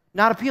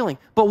 Not appealing.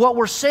 But what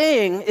we're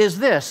saying is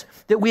this,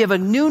 that we have a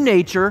new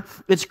nature.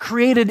 It's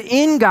created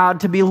in God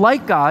to be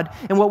like God.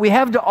 And what we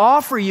have to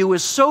offer you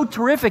is so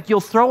terrific,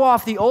 you'll throw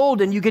off the old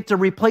and you get to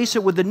replace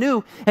it with the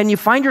new. And you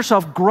find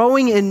yourself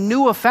growing in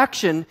new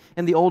affection,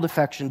 and the old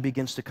affection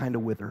begins to kind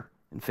of wither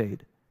and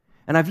fade.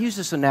 And I've used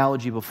this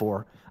analogy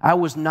before. I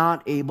was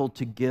not able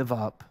to give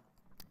up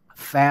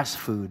fast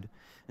food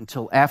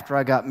until after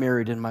I got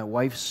married and my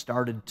wife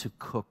started to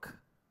cook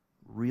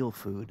real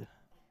food.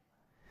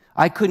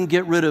 I couldn't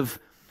get rid of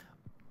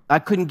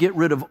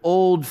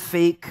old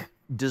fake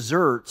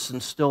desserts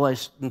until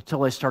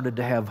I started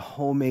to have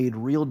homemade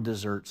real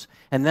desserts.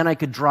 And then I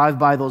could drive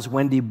by those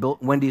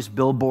Wendy's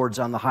billboards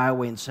on the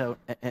highway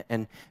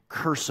and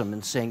curse them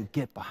and saying,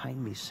 "Get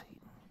behind me, Satan."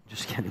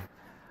 Just kidding.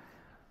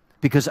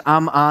 Because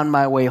I'm on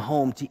my way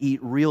home to eat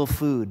real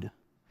food.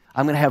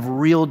 I'm going to have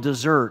real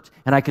dessert,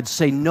 and I could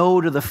say no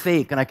to the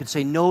fake, and I could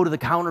say no to the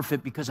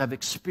counterfeit because I've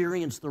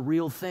experienced the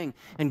real thing.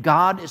 And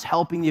God is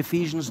helping the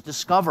Ephesians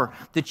discover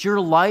that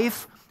your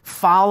life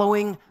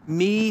following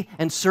me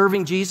and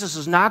serving Jesus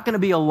is not going to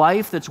be a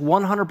life that's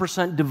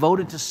 100%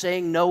 devoted to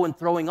saying no and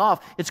throwing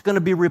off. It's going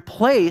to be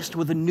replaced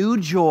with a new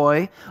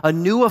joy, a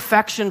new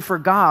affection for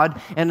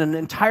God, and an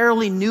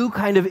entirely new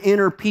kind of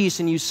inner peace,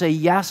 and you say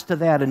yes to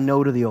that and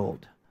no to the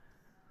old.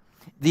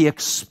 The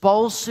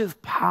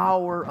expulsive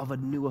power of a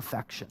new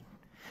affection.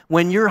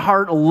 When your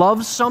heart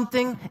loves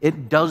something,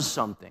 it does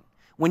something.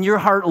 When your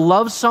heart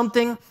loves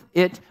something,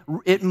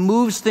 it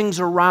moves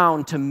things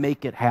around to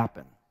make it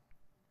happen.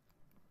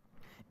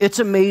 It's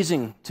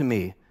amazing to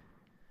me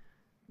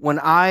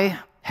when I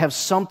have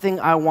something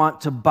I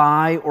want to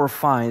buy or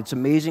find. It's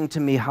amazing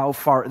to me how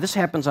far, this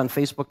happens on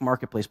Facebook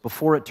Marketplace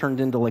before it turned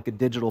into like a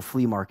digital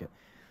flea market.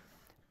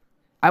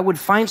 I would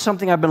find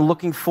something I've been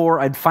looking for,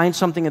 I'd find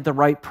something at the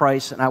right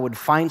price, and I would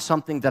find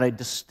something that I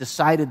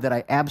decided that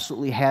I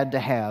absolutely had to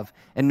have,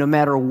 and no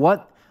matter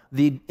what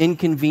the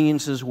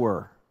inconveniences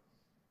were,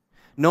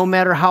 no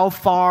matter how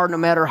far, no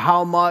matter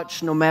how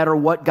much, no matter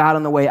what got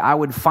in the way, I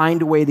would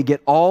find a way to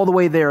get all the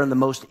way there in the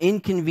most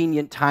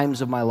inconvenient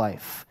times of my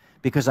life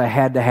because I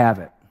had to have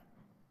it.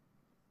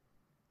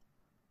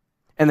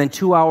 And then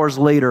 2 hours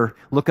later,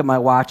 look at my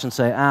watch and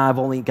say, I've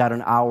only got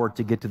an hour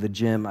to get to the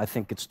gym. I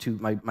think it's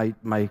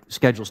my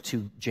schedule's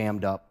too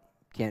jammed up.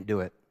 Can't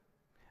do it.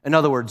 In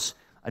other words,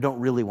 I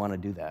don't really want to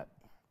do that.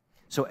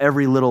 So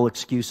every little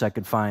excuse I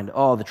could find,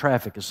 the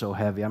traffic is so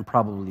heavy, I'm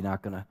probably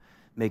not going to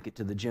make it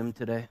to the gym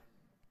today.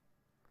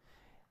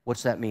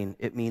 What's that mean?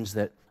 It means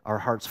that our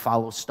hearts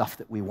follow stuff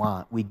that we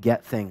want. We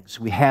get things.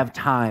 We have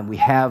time. We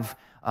have,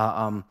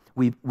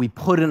 we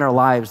put in our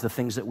lives the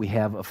things that we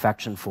have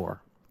affection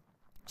for.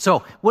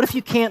 So what if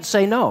you can't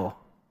say no?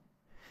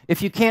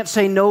 If you can't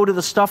say no to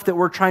the stuff that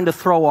we're trying to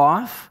throw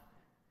off,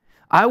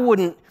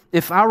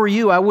 if I were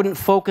you, I wouldn't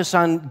focus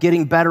on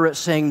getting better at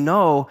saying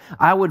no.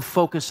 I would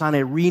focus on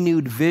a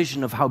renewed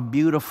vision of how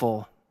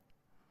beautiful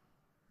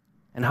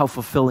and how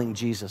fulfilling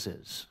Jesus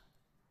is.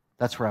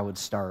 That's where I would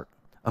start.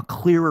 A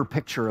clearer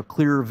picture, a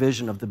clearer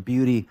vision of the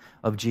beauty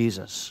of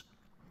Jesus.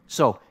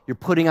 So you're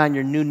putting on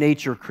your new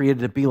nature created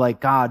to be like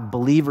God.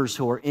 Believers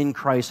who are in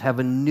Christ have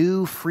a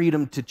new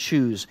freedom to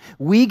choose.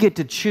 We get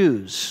to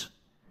choose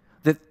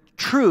that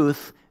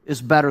truth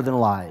is better than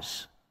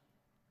lies.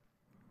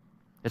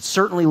 It's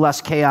certainly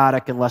less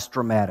chaotic and less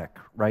dramatic,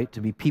 right?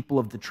 To be people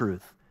of the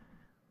truth.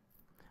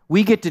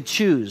 We get to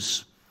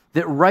choose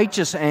that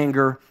righteous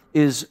anger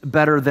is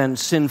better than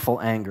sinful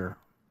anger.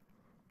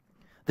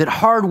 That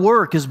hard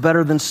work is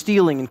better than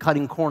stealing and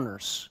cutting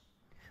corners.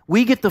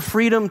 We get the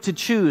freedom to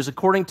choose,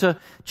 according to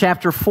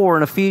chapter 4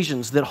 in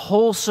Ephesians, that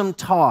wholesome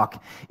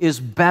talk is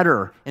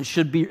better and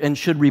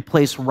should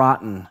replace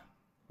rotten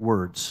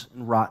words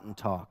and rotten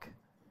talk.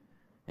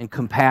 And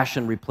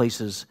compassion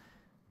replaces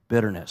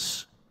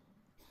bitterness.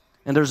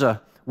 And there's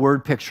a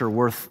word picture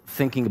worth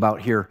thinking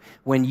about here.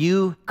 When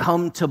you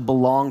come to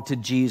belong to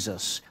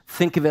Jesus,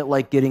 think of it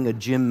like getting a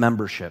gym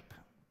membership.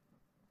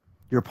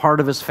 You're part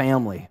of his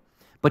family.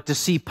 But to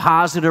see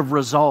positive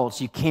results,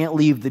 you can't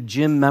leave the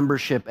gym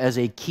membership as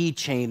a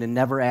keychain and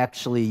never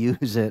actually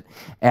use it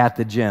at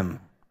the gym.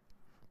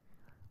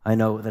 I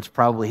know that's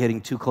probably hitting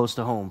too close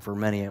to home for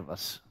many of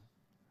us.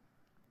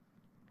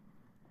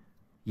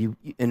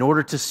 In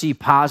order to see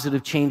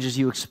positive changes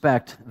you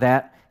expect,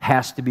 that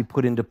has to be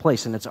put into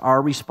place. And it's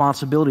our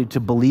responsibility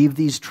to believe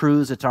these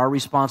truths. It's our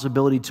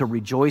responsibility to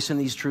rejoice in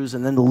these truths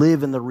and then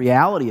live in the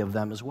reality of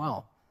them as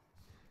well.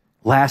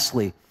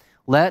 Lastly,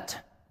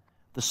 let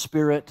the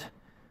Spirit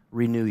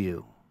renew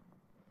you.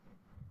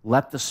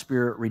 Let the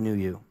Spirit renew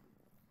you.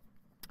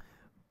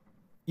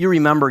 You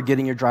remember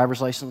getting your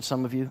driver's license,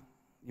 some of you?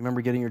 You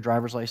remember getting your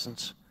driver's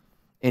license?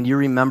 And you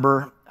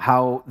remember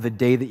how the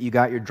day that you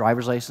got your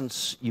driver's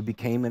license, you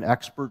became an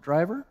expert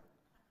driver?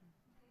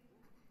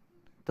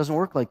 It doesn't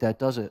work like that,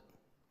 does it?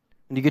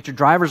 When you get your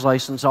driver's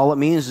license, all it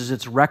means is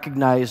it's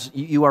recognized,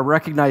 you are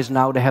recognized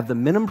now to have the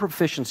minimum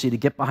proficiency to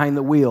get behind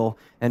the wheel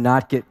and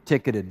not get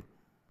ticketed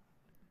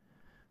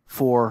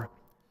for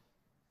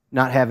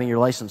not having your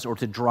license or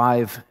to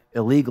drive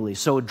illegally.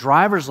 So a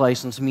driver's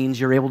license means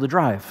you're able to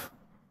drive.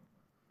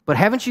 But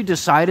haven't you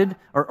decided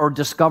or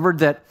discovered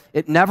that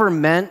it never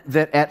meant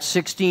that at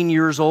 16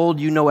 years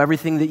old you know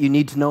everything that you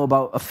need to know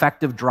about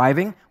effective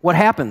driving? What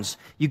happens?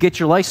 You get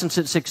your license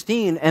at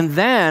 16, and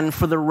then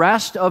for the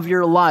rest of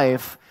your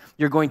life,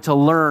 you're going to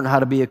learn how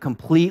to be a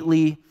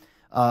completely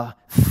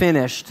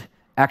finished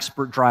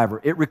expert driver.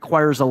 It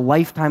requires a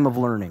lifetime of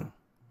learning.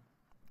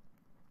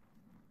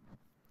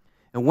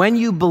 And when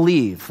you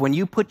believe, when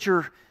you put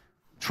your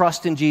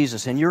trust in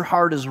Jesus and your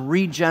heart is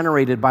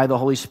regenerated by the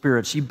Holy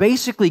Spirit, so you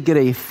basically get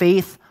a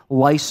faith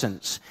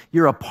license.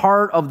 You're a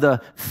part of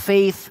the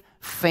faith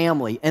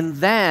family. And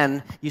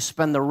then you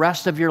spend the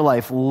rest of your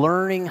life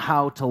learning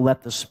how to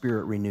let the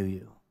Spirit renew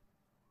you.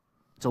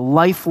 It's a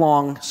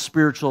lifelong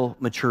spiritual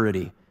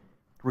maturity.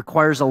 It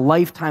requires a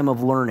lifetime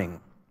of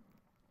learning.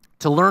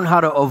 To learn how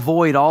to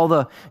avoid all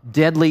the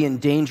deadly and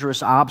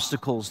dangerous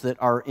obstacles that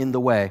are in the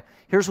way.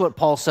 Here's what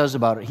Paul says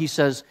about it. He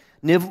says,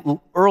 live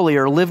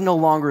no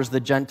longer as the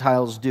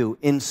Gentiles do.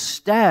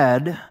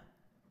 Instead,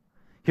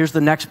 here's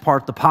the next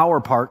part, the power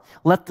part,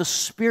 let the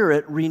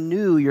Spirit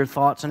renew your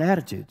thoughts and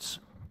attitudes.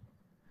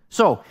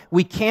 So,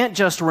 we can't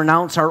just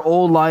renounce our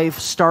old life,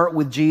 start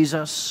with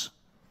Jesus,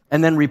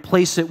 and then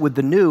replace it with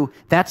the new.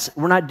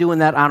 We're not doing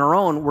that on our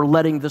own. We're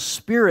letting the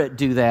Spirit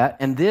do that,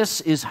 and this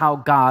is how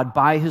God,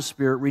 by His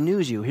Spirit,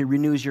 renews you. He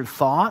renews your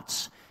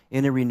thoughts,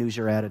 and He renews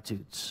your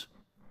attitudes.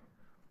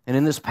 And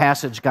in this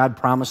passage, God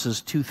promises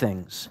two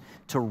things: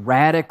 to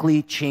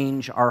radically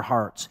change our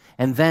hearts,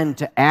 and then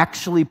to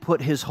actually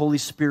put His Holy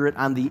Spirit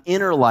on the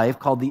inner life,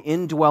 called the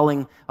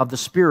indwelling of the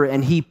Spirit,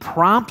 and He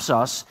prompts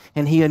us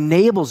and He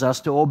enables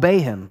us to obey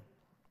Him.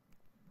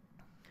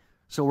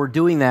 So we're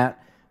doing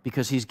that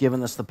because He's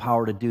given us the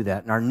power to do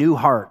that. And our new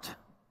heart,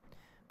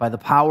 by the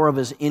power of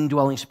His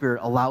indwelling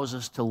Spirit, allows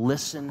us to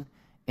listen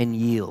and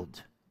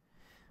yield.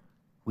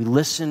 We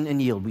listen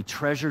and yield. We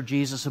treasure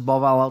Jesus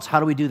above all else. How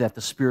do we do that?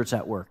 The Spirit's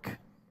at work.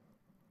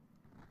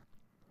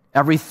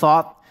 Every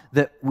thought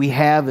that we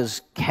have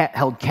is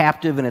held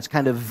captive and it's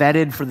kind of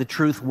vetted for the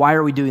truth. Why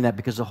are we doing that?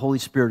 Because the Holy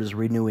Spirit is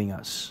renewing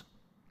us.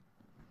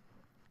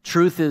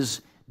 Truth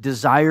is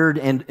desired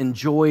and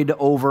enjoyed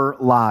over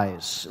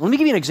lies. Let me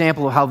give you an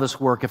example of how this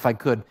works, if I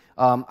could.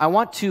 I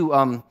want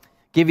to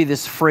give you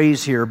this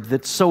phrase here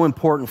that's so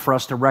important for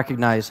us to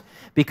recognize,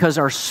 because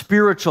our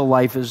spiritual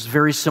life is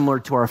very similar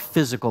to our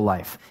physical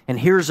life. And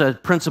here's a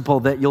principle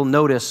that you'll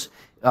notice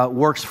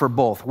works for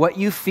both. What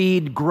you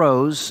feed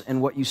grows,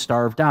 and what you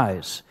starve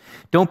dies.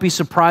 Don't be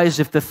surprised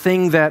if the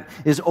thing that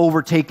is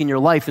overtaking your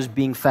life is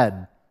being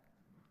fed.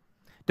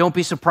 Don't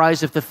be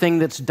surprised if the thing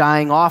that's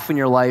dying off in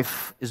your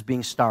life is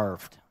being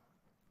starved.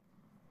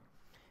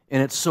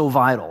 And it's so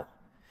vital.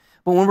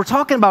 But when we're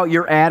talking about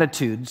your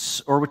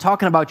attitudes, or we're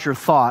talking about your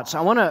thoughts,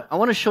 I want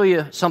to show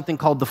you something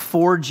called the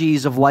 4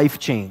 G's of life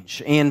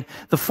change. And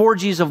the 4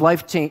 G's of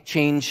life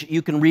change,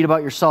 you can read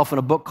about yourself in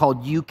a book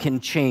called You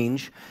Can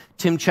Change.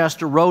 Tim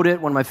Chester wrote it,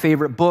 one of my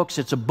favorite books.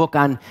 It's a book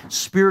on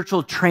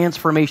spiritual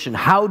transformation.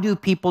 How do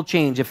people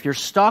change? If you're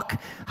stuck,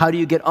 how do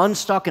you get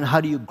unstuck, and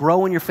how do you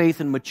grow in your faith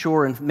and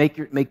mature and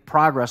make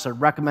progress? I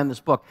recommend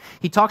this book.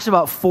 He talks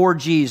about 4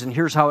 G's, and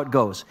here's how it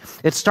goes.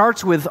 It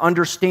starts with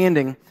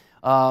understanding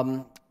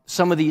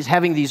some of these,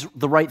 having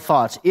the right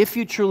thoughts. If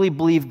you truly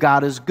believe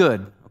God is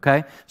good,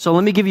 okay? So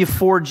let me give you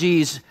 4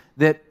 G's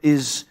that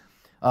is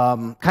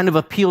kind of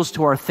appeals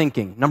to our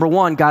thinking. Number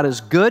 1, God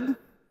is good,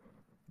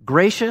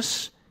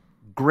 gracious,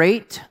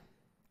 great,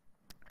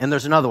 and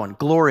there's another one,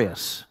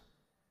 glorious.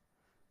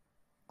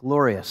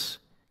 Glorious.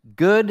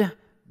 Good,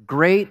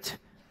 great,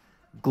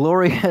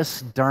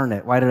 glorious, darn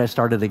it. Why did I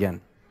start it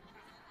again?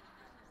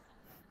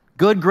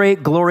 Good,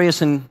 great,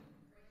 glorious, and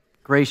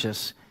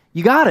gracious.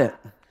 You got it.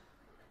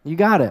 You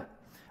got it.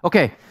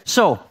 Okay,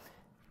 so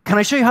can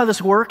I show you how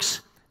this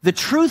works? The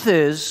truth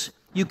is,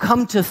 you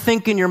come to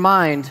think in your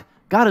mind,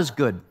 God is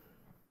good.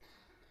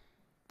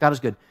 God is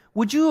good.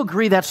 Would you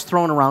agree that's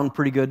thrown around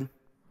pretty good?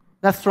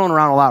 That's thrown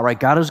around a lot, right?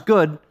 God is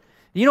good.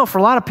 You know, for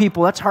a lot of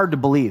people, that's hard to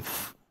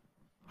believe.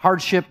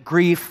 Hardship,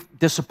 grief,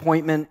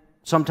 disappointment.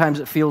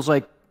 Sometimes it feels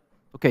like,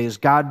 okay, is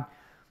God,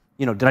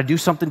 did I do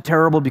something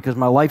terrible because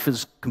my life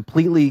is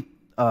completely,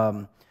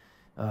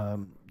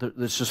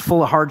 it's just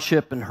full of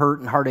hardship and hurt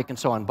and heartache and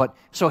so on. But,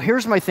 so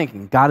here's my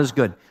thinking. God is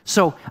good.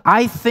 So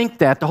I think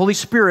that the Holy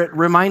Spirit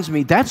reminds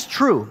me, that's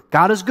true.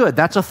 God is good.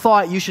 That's a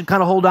thought you should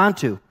kind of hold on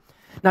to.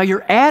 Now,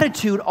 your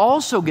attitude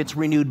also gets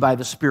renewed by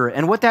the Spirit.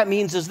 And what that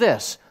means is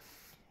this.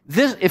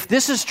 If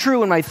this is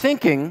true in my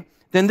thinking,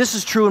 then this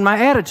is true in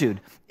my attitude.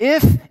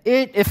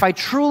 If I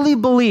truly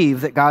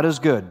believe that God is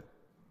good,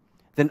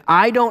 then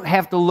I don't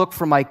have to look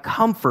for my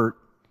comfort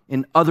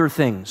in other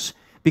things,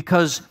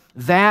 because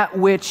that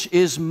which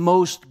is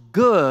most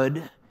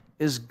good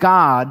is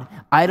God.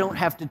 I don't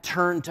have to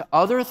turn to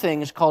other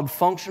things called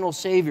functional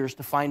saviors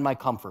to find my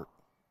comfort.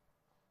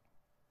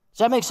 Does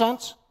that make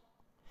sense?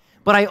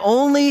 But I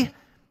only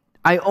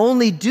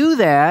do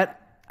that,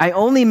 I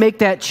only make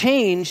that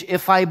change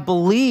if I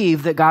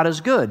believe that God is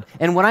good.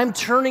 And when I'm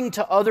turning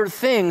to other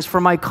things for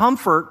my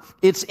comfort,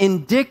 it's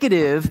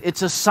indicative,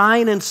 it's a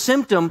sign and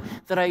symptom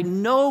that I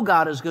know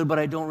God is good, but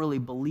I don't really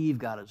believe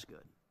God is good.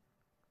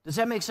 Does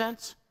that make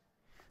sense?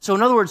 So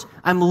in other words,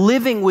 I'm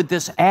living with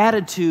this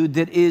attitude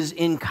that is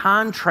in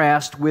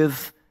contrast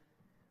with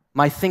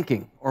my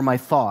thinking or my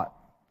thought.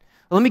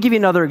 Well, let me give you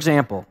another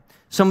example.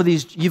 Some of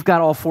these, you've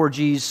got all 4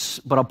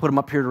 G's, but I'll put them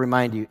up here to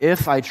remind you.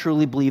 If I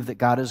truly believe that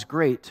God is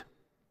great,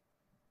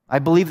 I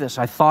believe this.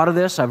 I thought of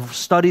this. I've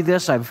studied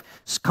this. I've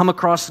come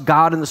across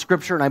God in the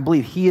Scripture, and I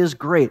believe He is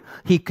great.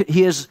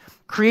 He has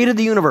created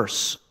the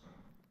universe.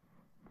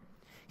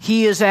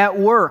 He is at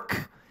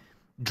work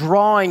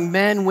drawing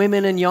men,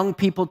 women, and young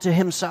people to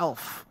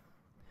Himself.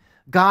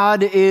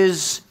 God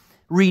is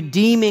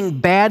redeeming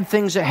bad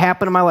things that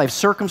happen in my life,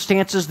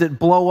 circumstances that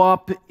blow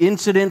up,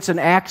 incidents and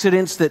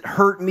accidents that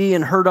hurt me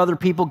and hurt other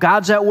people.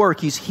 God's at work.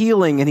 He's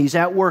healing, and He's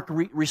at work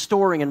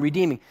restoring and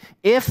redeeming.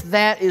 If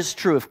that is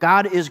true, if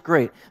God is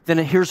great, then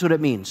here's what it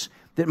means,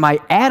 that my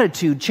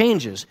attitude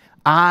changes.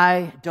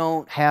 I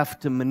don't have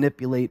to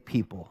manipulate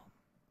people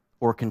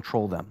or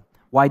control them.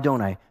 Why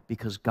don't I?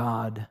 Because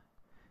God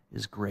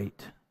is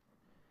great,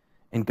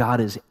 and God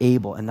is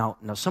able. And now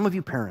some of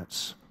you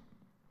parents,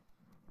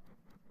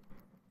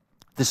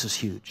 this is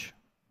huge.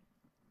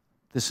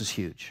 This is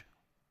huge.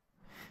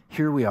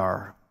 Here we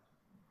are,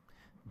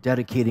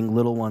 dedicating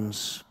little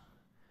ones.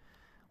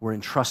 We're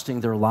entrusting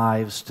their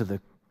lives to the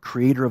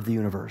Creator of the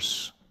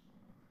universe.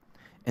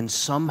 And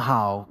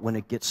somehow, when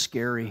it gets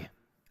scary,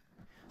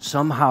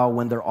 somehow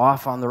when they're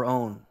off on their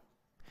own,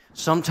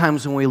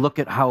 sometimes when we look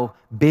at how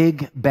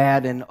big,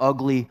 bad, and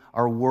ugly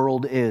our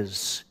world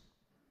is,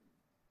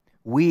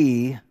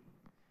 we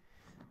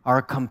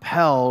are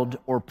compelled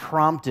or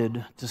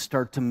prompted to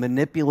start to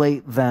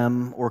manipulate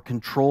them or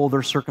control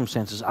their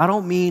circumstances. I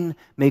don't mean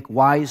make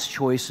wise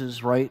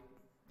choices, right?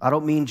 I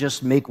don't mean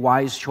just make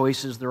wise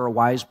choices. There are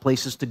wise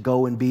places to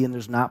go and be, and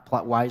there's not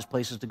wise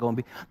places to go and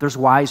be. There's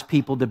wise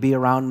people to be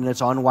around, and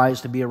it's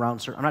unwise to be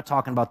around. I'm not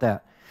talking about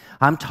that.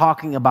 I'm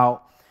talking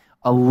about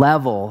a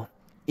level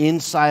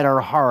inside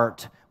our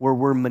heart where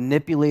we're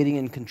manipulating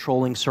and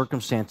controlling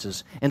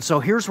circumstances. And so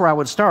here's where I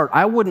would start.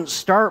 I wouldn't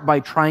start by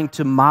trying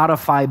to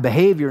modify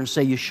behavior and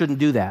say you shouldn't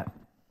do that.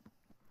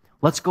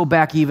 Let's go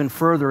back even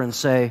further and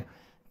say,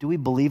 do we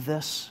believe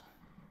this?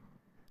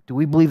 Do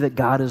we believe that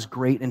God is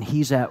great and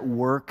He's at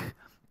work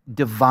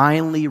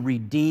divinely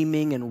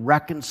redeeming and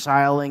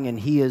reconciling, and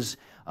He is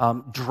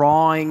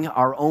drawing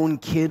our own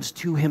kids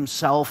to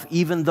Himself,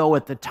 even though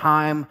at the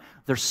time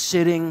they're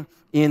sitting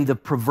in the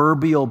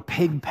proverbial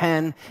pig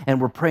pen,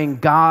 and we're praying,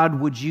 God,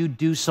 would you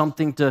do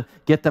something to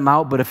get them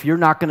out? But if you're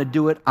not going to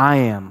do it, I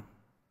am.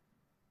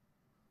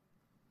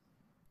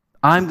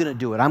 I'm going to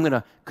do it. I'm going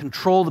to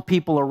control the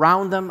people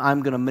around them.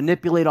 I'm going to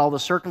manipulate all the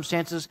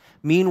circumstances.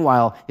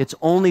 Meanwhile, it's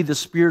only the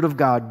Spirit of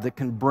God that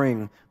can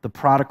bring the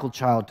prodigal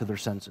child to their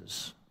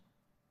senses.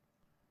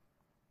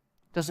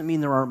 Doesn't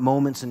mean there aren't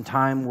moments in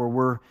time where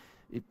we're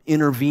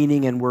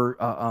intervening and we're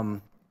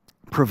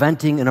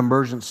preventing an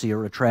emergency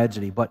or a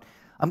tragedy, but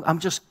I'm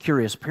just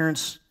curious,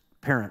 parents,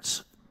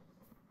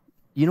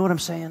 you know what I'm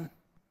saying?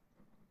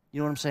 You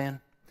know what I'm saying?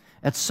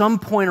 At some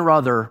point or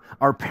other,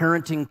 our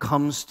parenting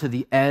comes to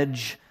the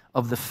edge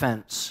of the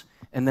fence,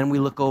 and then we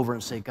look over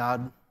and say,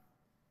 God,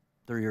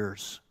 they're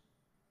yours.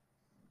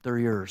 They're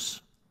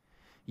yours.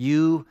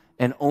 You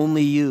and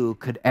only you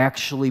could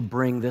actually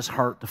bring this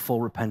heart to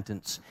full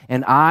repentance.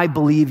 And I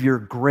believe you're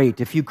great.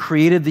 If you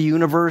created the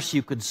universe,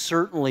 you could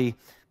certainly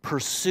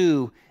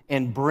pursue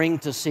and bring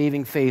to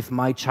saving faith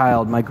my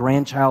child, my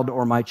grandchild,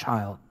 or my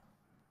child.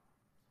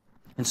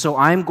 And so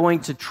I'm going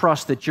to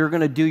trust that you're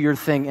going to do your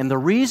thing. And the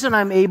reason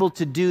I'm able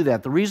to do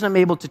that, the reason I'm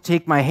able to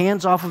take my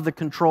hands off of the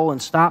control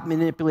and stop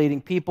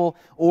manipulating people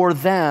or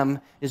them,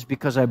 is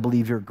because I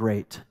believe you're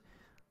great.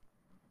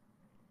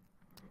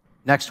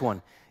 Next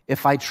one.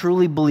 If I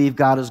truly believe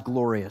God is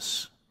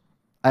glorious,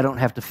 I don't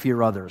have to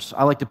fear others.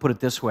 I like to put it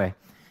this way.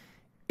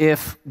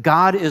 If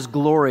God is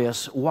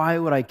glorious, why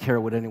would I care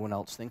what anyone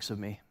else thinks of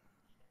me?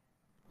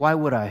 Why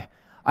would I?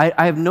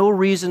 I have no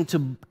reason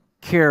to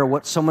care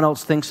what someone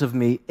else thinks of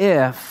me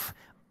if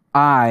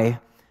I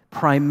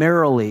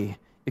primarily,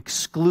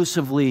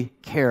 exclusively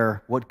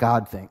care what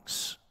God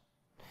thinks.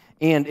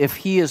 And if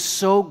He is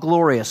so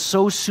glorious,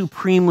 so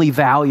supremely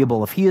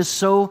valuable, if He is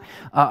so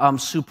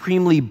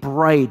supremely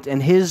bright,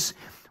 and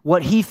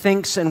what He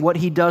thinks and what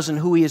He does and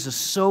who He is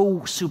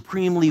so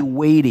supremely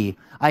weighty,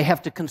 I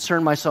have to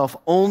concern myself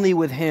only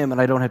with Him, and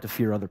I don't have to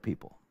fear other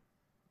people.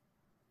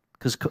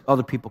 Because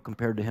other people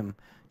compared to Him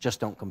just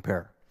don't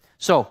compare.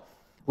 So,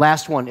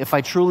 last one. If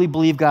I truly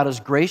believe God is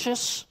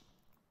gracious,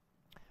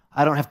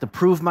 I don't have to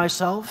prove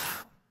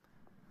myself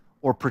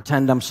or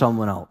pretend I'm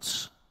someone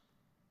else.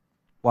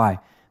 Why?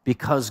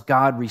 Because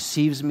God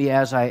receives me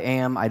as I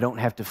am. I don't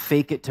have to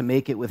fake it to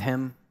make it with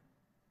Him.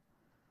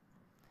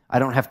 I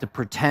don't have to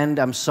pretend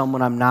I'm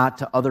someone I'm not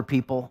to other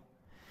people,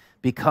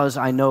 because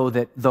I know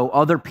that though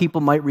other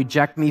people might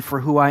reject me for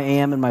who I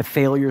am and my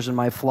failures and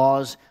my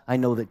flaws, I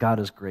know that God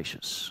is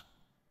gracious.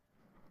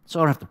 So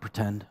I don't have to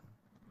pretend.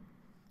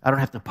 I don't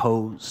have to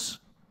pose.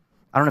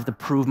 I don't have to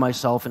prove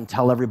myself and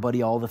tell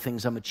everybody all the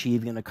things I'm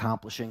achieving and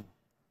accomplishing,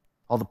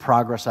 all the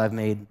progress I've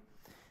made.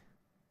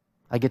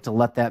 I get to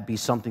let that be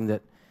something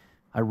that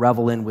I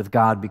revel in with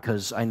God,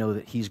 because I know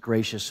that He's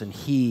gracious and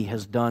He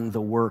has done the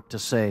work to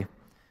say,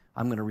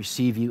 I'm going to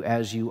receive you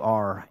as you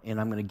are, and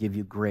I'm going to give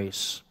you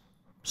grace.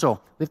 So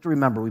we have to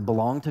remember, we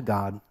belong to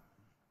God.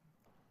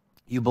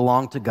 You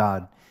belong to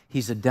God.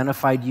 He's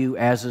identified you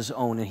as His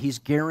own, and He's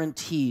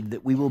guaranteed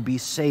that we will be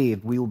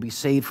saved. We will be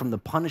saved from the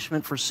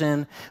punishment for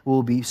sin. We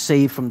will be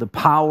saved from the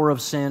power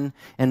of sin.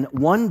 And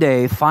one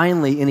day,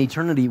 finally, in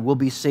eternity, we'll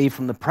be saved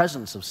from the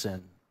presence of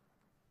sin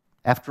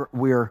after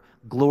we're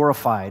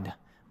glorified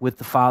with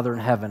the Father in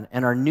heaven.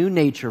 And our new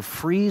nature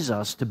frees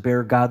us to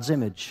bear God's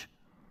image.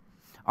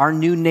 Our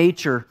new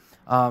nature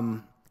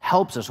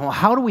helps us. Well,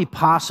 how do we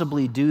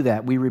possibly do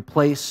that? We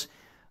replace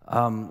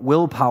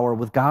willpower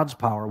with God's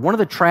power. One of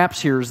the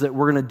traps here is that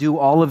we're going to do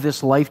all of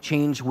this life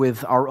change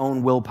with our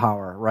own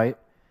willpower, right?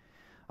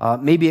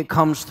 Maybe it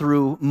comes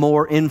through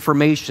more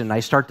information.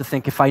 I start to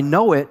think, if I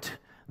know it,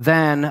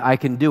 then I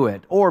can do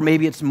it. Or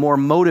maybe it's more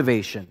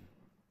motivation,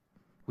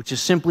 which is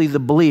simply the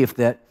belief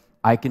that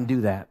I can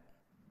do that.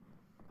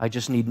 I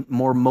just need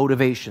more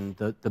motivation,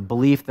 the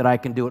belief that I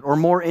can do it. Or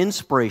more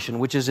inspiration,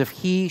 which is if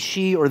he,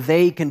 she, or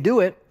they can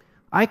do it,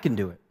 I can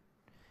do it.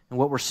 And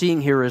what we're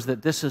seeing here is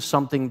that this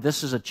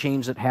is a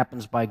change that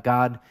happens by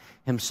God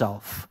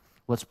Himself.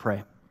 Let's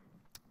pray.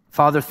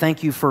 Father,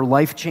 thank you for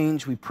life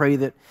change. We pray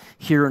that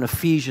here in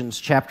Ephesians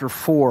chapter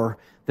 4,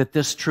 that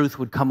this truth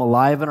would come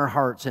alive in our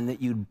hearts and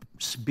that you'd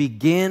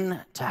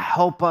begin to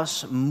help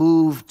us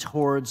move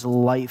towards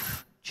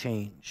life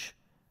change.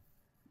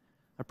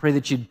 I pray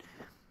that you'd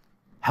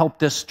help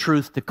this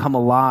truth to come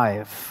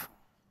alive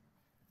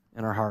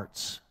in our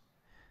hearts,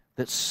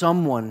 that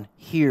someone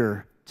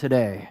here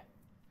today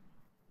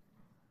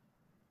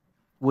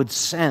would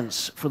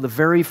sense for the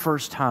very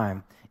first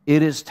time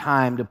it is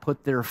time to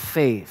put their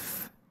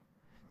faith,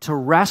 to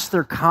rest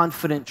their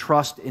confident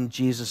trust in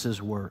Jesus'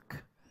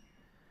 work,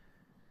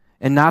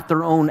 and not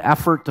their own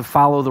effort to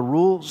follow the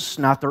rules,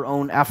 not their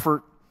own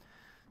effort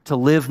to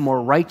live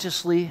more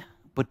righteously,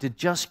 but to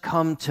just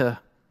come to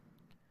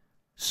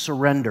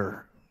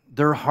surrender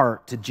their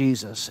heart to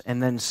Jesus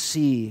and then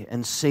see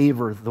and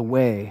savor the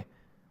way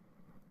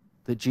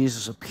that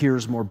Jesus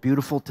appears more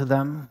beautiful to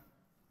them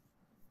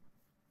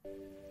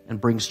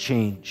and brings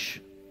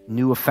change,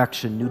 new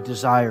affection, new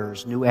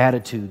desires, new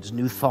attitudes,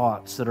 new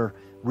thoughts that are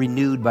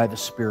renewed by the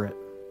Spirit.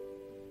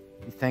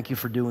 We thank you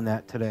for doing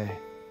that today.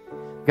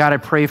 God, I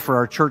pray for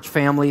our church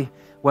family,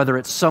 whether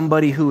it's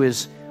somebody who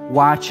is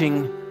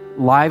watching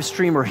live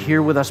stream or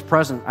here with us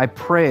present. I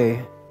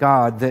pray,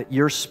 God, that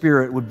your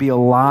Spirit would be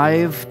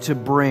alive to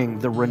bring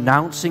the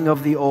renouncing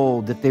of the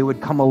old, that they would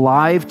come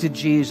alive to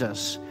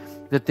Jesus,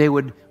 that they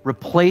would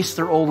replace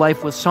their old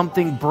life with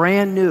something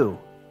brand new,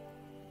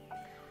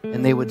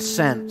 and they would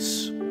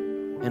sense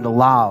and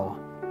allow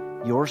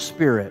your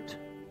Spirit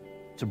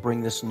to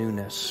bring this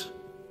newness.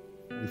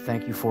 We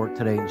thank you for it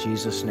today in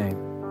Jesus' name.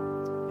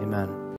 Amen.